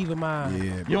pet peeve of mine.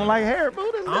 Yeah, You don't like hair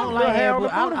booty? I don't like hair on the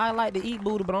booty. I like to eat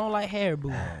booty, but I don't like hair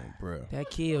booty. Bruh. That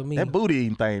killed me. That booty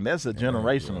eating thing, that's a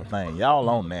generational thing. Y'all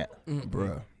on that.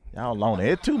 Bruh. Y'all on it.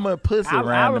 It's too much pussy I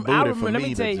around the booty remember, for let me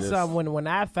me tell to you just... something. When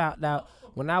I found out,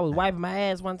 when I was wiping my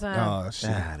ass one time, Oh, shit.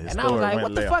 this and I was story like, went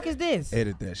what the left. fuck is this?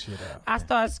 Edit that shit out. I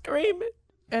started screaming,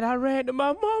 and I ran to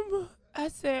my mama. I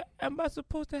said, am I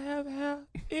supposed to have hair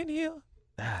in here?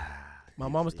 My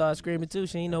mama started screaming too.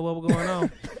 She didn't know what was going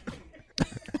on.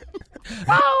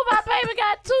 Oh, my baby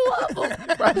got 2 of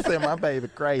them. I said my baby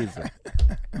crazy.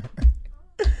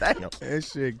 Damn. That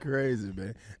shit crazy,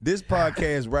 man. This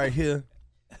podcast right here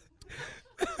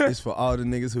is for all the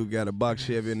niggas who got a box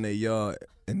Chevy in their yard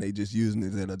and they just using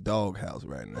it as a dog house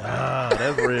right now. Ah,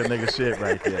 that's real nigga shit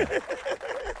right there.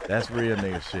 That's real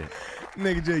nigga shit.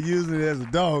 Nigga just using it as a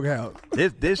dog house.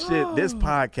 This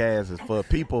podcast is for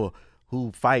people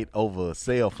who fight over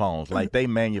cell phones, like they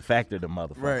manufacture the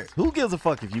motherfuckers. Right. Who gives a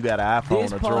fuck if you got an iPhone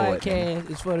This or Droid? podcast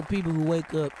is for the people who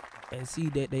wake up and see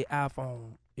that their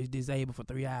iPhone is disabled for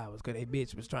 3 hours because they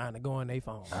bitch was trying to go on their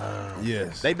phone.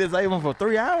 Yes. They disabled for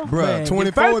 3 hours? Bruh, Man,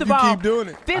 24 first if of you all, keep doing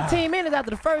it. 15 minutes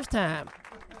after the first time.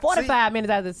 45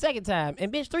 minutes after the second time.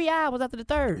 And bitch, 3 hours after the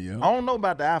third. Yeah. I don't know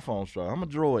about the iPhone struck. I'm a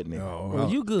Droid nigga. Oh, Well,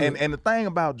 you good. And the thing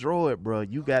about Droid, bro,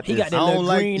 you got He this. got that I little don't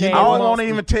like- green you ass know I don't what? want to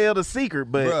even tell the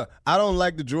secret, but Bruh, I don't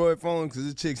like the Droid phone because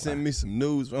this chick sent me some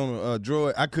news on a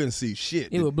Droid. I couldn't see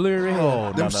shit. It was blurry.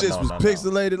 Oh, Them shits was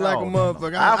pixelated like a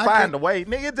motherfucker. I'll find couldn't- a way,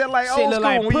 nigga. It's just like Shit old look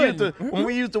school like when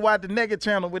we used to watch the Naked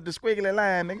Channel with the squiggly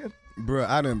line, nigga. Bruh,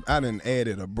 I done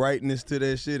added a brightness to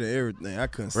that shit and everything. I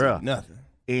couldn't see Bruh. nothing.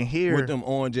 In here, With them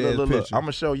orange ass look, pictures. I'm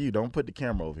gonna show you. Don't put the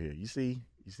camera over here. You see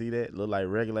that? Look like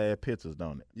regular ass pictures,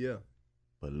 don't it? Yeah.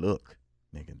 But look,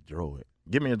 nigga, Droid.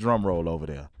 Give me a drum roll over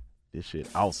there. This shit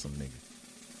awesome,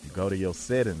 nigga. You go to your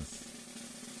settings.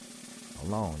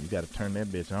 Hold on, you gotta turn that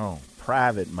bitch on.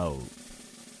 Private mode.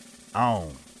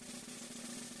 On.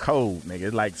 Code, nigga.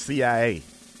 It's like CIA.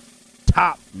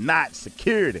 Top notch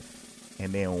security.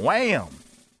 And then wham.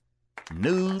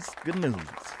 News, good news.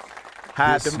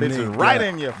 Hide This them bitches nigga right got-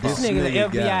 in your phone. This nigga an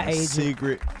got FBI a agent.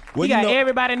 secret. He got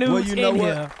everybody news well, you know in what?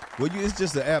 here. Well, it's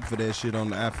just an app for that shit on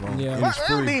the iPhone. Yeah. And Well, it's I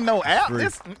free. don't need no app. free.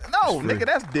 It's, no, It's free. nigga,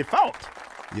 that's default.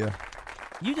 Yeah.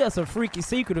 You just a freaky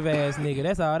secretive ass nigga.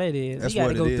 That's all that is. That's you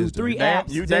gotta what go it through is, 3 dude. apps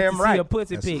You just damn to right. see a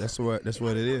pussy pic. That's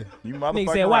what it is. You Nigga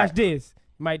motherfucker. said, watch this.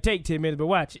 Might take 10 minutes, but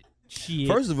watch it. Shit.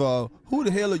 First of all, who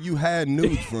the hell are you hiding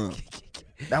nudes from?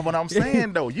 That's what I'm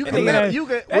saying, though. You that can nigga, let done, her, you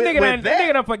can, that, nigga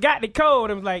with done forgot the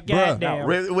code and was like, Bruh. goddamn.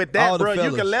 with All that, the bro, you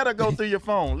fellas. can let her go through your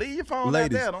phone. Leave your phone out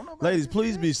ladies, there. Don't nobody ladies, see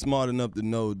please that. be smart enough to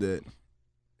know that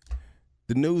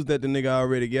the news that the nigga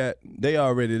already got, they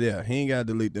already there. He ain't got to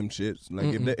delete them shits. Like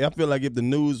if I feel like if the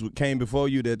news came before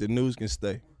you, that the news can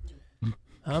stay.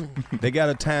 They got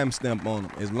a timestamp on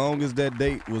them. As long as that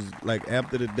date was like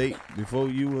after the date before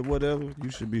you or whatever, you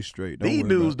should be straight. These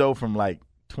news though from like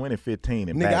 2015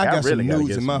 and nigga, back. I got really some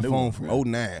news in my news, phone from man.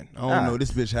 09. I don't know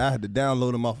this bitch. I had to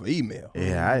download them off of email.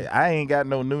 Yeah, I ain't got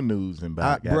no new news in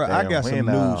back. Bro, I got some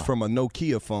news from a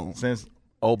Nokia phone since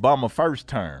Obama first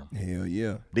term. Hell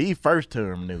yeah. These first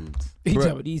term news. He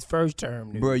talking about these first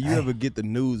term news. Bro, you ever get the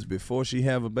news before she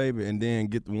have a baby and then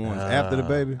get the ones after the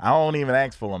baby? I don't even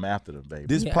ask for them after the baby.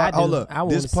 This this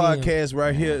podcast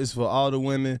right here is for all the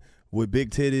women with big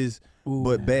titties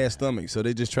but bad stomach. So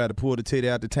they just try to pull the titty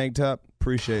out the tank top.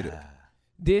 Appreciate it.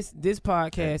 This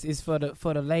podcast is for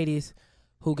the ladies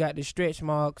who got the stretch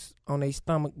marks on their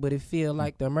stomach, but it feel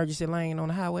like the emergency lane on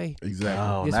the highway. Exactly.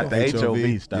 Oh, not the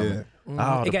HOV stomach.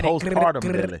 Yeah. Oh, the postpartum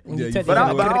belly. Yeah, but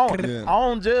I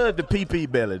don't judge the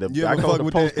PP belly. I call the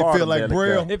postpartum it feel like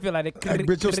braille. It feel like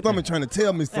bitch, your stomach trying to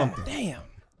tell me something. Damn.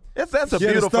 That's a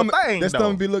beautiful thing. That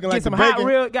stomach be looking like some the Hot bacon.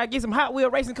 Wheel. Got to get some Hot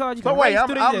Wheel racing cars. You So can wait, race I'm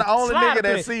through the only nigga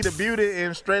that it. see the beauty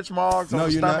in stretch marks on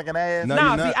the you're stomach not. and ass. No,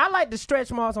 Nah, you're see, not. I like the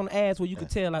stretch marks on the ass where you can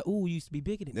tell like, ooh, you used to be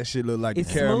bigger than That shit look like it's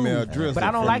the caramel smooth. drizzle. But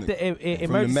I don't from like the from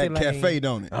emergency the Mac lane. Cafe,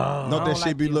 don't it? I Don't don't that shit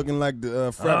like be the- looking like the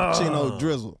Frappuccino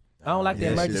drizzle? I don't like the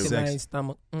Yeah, emergency shit lane sexy.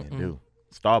 stomach. It do.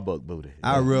 Starbucks booty.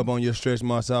 I rub on your stretch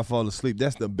marks, I fall asleep.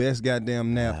 That's the best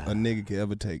goddamn nap a nigga could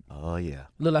ever take. Oh yeah.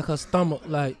 Look like her stomach,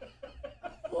 like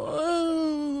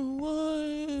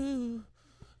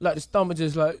the stomach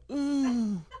just like,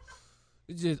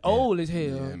 it's just old as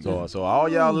hell. So all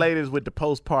y'all ladies with the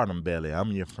postpartum belly,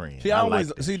 I'm your friend.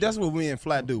 See, that's what we and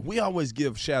Flat do. We always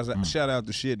give shout Mm. out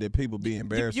to shit that people be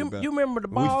embarrassed about. You remember the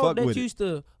We ball fuck that with it. used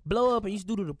to blow up and used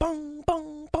to do the bong,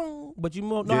 bong, bong, but you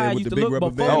know Yeah, how it with used the to big look rubber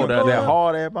before band. you blow that up?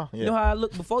 hard ass ball? You know how it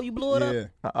looked before you blew it up?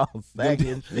 Yeah. Oh,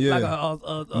 sagging. Yeah. Like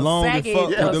a Long as saggy, fuck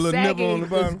with a the little nipple saggy- on the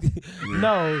bottom.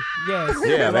 No, yes.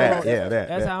 Yeah, that.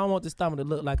 That's that. how I want the stomach to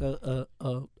look, like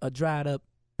a dried up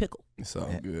pickle. It's all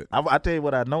good. I tell you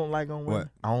what I don't like on women. What?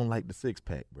 I don't like the six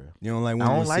pack, bro. You don't like I women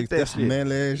don't with like six? that That's shit. some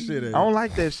manly ass shit. I don't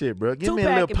like that shit, bro. Give me a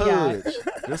little Two-pack if y'all- pudge.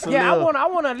 Just a Yeah, little. I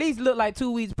want to at least look like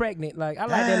 2 weeks pregnant. Like I like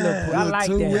that look. I like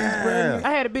 2 weeks that. pregnant?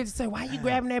 I had a bitch say, "Why you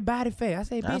grabbing that body fat?" I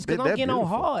said, I "Bitch, bet because I'm that getting on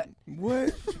beautiful. hard."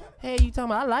 What? Hey, you talking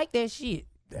about? I like that shit.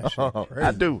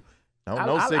 I do.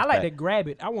 I like to grab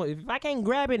it. I want if I can't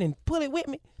grab it and pull it with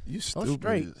me. You I'm stupid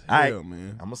straight. as All right, hell,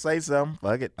 man. I'm gonna say something.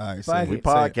 Fuck it. All right, Fuck say We it.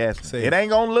 podcasting. Say It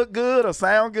ain't gonna look good or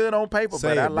sound good on paper, Say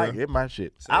but I it, like bro. it. My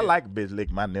shit. Say I it. like a bitch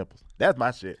lick my nipples. That's my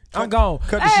shit. I'm gone.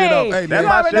 Cut the shit off. Hey, that's man.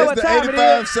 my already shit. know what It's the time it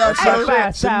 85 is. South Show. 85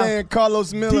 It's your South. man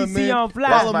Carlos Miller, DC man. on fly.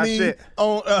 Follow That's my me shit.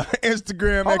 on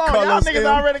Instagram Hold at on, Carlos y'all niggas M.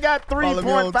 already got Follow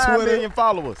me on 3.5 Twitter. million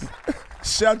followers.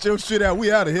 Shout your shit out.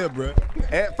 We out of here, bro.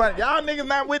 Y'all niggas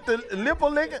not with the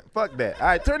lipple licking? Fuck that. All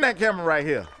right, turn that camera right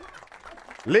here.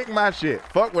 Lick my shit.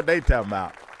 Fuck what they talking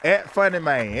about. At Funny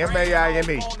Maine,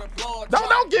 M-A-I-N-E.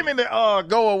 Don't give me the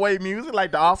go away music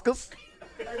like the Oscars.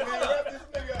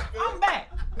 I'm back.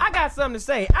 I got something to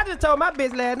say. I just told my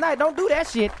bitch last night, don't do that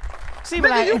shit. She was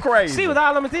Nigga, like, you crazy. She was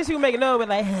all on my thing. She was making noise,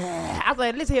 like, I was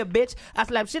like, listen here, bitch. I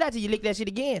slap shit out you. You lick that shit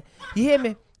again. You hear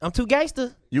me? I'm too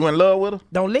gangster. You in love with her?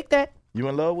 Don't lick that. You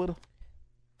in love with her?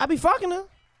 I be fucking her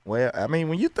Well, I mean,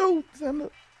 when you through, send her.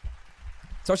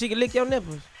 so she can lick your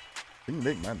nipples. You can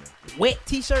lick my nipples. Wet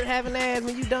t-shirt having ass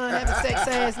when you done having sex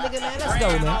ass, nigga. Man, let's go,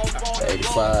 man.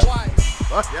 85.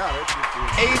 Fuck y'all.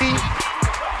 That's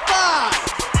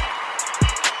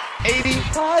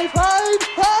 85.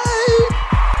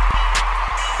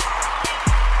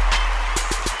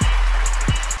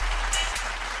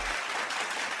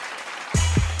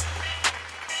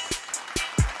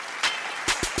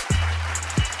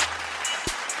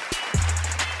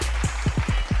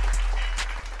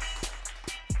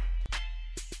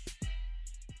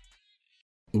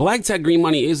 Black Tech Green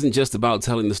Money isn't just about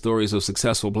telling the stories of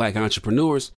successful black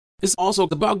entrepreneurs. It's also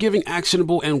about giving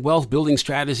actionable and wealth-building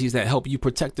strategies that help you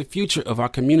protect the future of our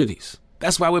communities.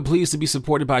 That's why we're pleased to be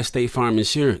supported by State Farm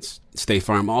Insurance. State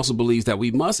Farm also believes that we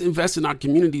must invest in our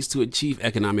communities to achieve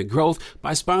economic growth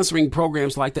by sponsoring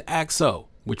programs like the ACT-SO,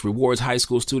 which rewards high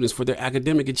school students for their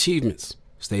academic achievements.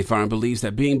 State Farm believes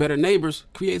that being better neighbors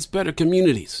creates better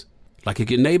communities. Like a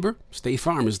good neighbor, State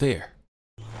Farm is there.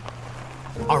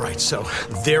 All right, so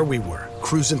there we were,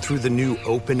 cruising through the new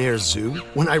open-air zoo,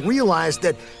 when I realized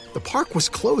that the park was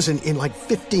closing in like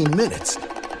 15 minutes.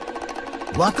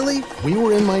 Luckily, we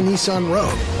were in my Nissan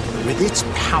Rogue. With its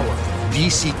powerful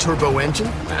VC turbo engine,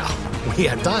 well, we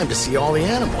had time to see all the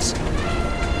animals.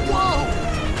 Whoa!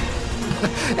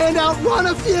 And outrun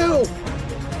a few!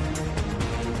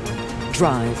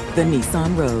 Drive the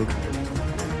Nissan Rogue.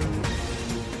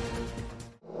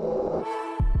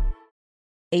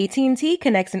 AT&T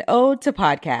connects an ode to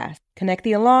podcasts. Connect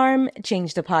the alarm,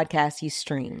 change the podcast you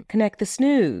stream. Connect the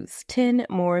snooze, 10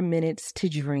 more minutes to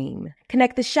dream.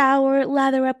 Connect the shower,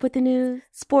 lather up with the news,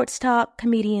 sports talk,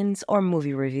 comedians, or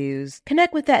movie reviews.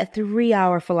 Connect with that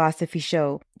 3-hour philosophy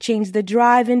show. Change the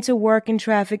drive into work and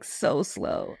traffic so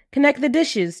slow. Connect the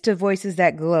dishes to voices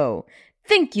that glow.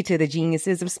 Thank you to the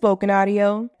geniuses of spoken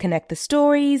audio. Connect the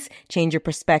stories, change your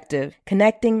perspective.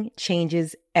 Connecting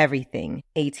changes everything.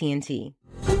 AT&T.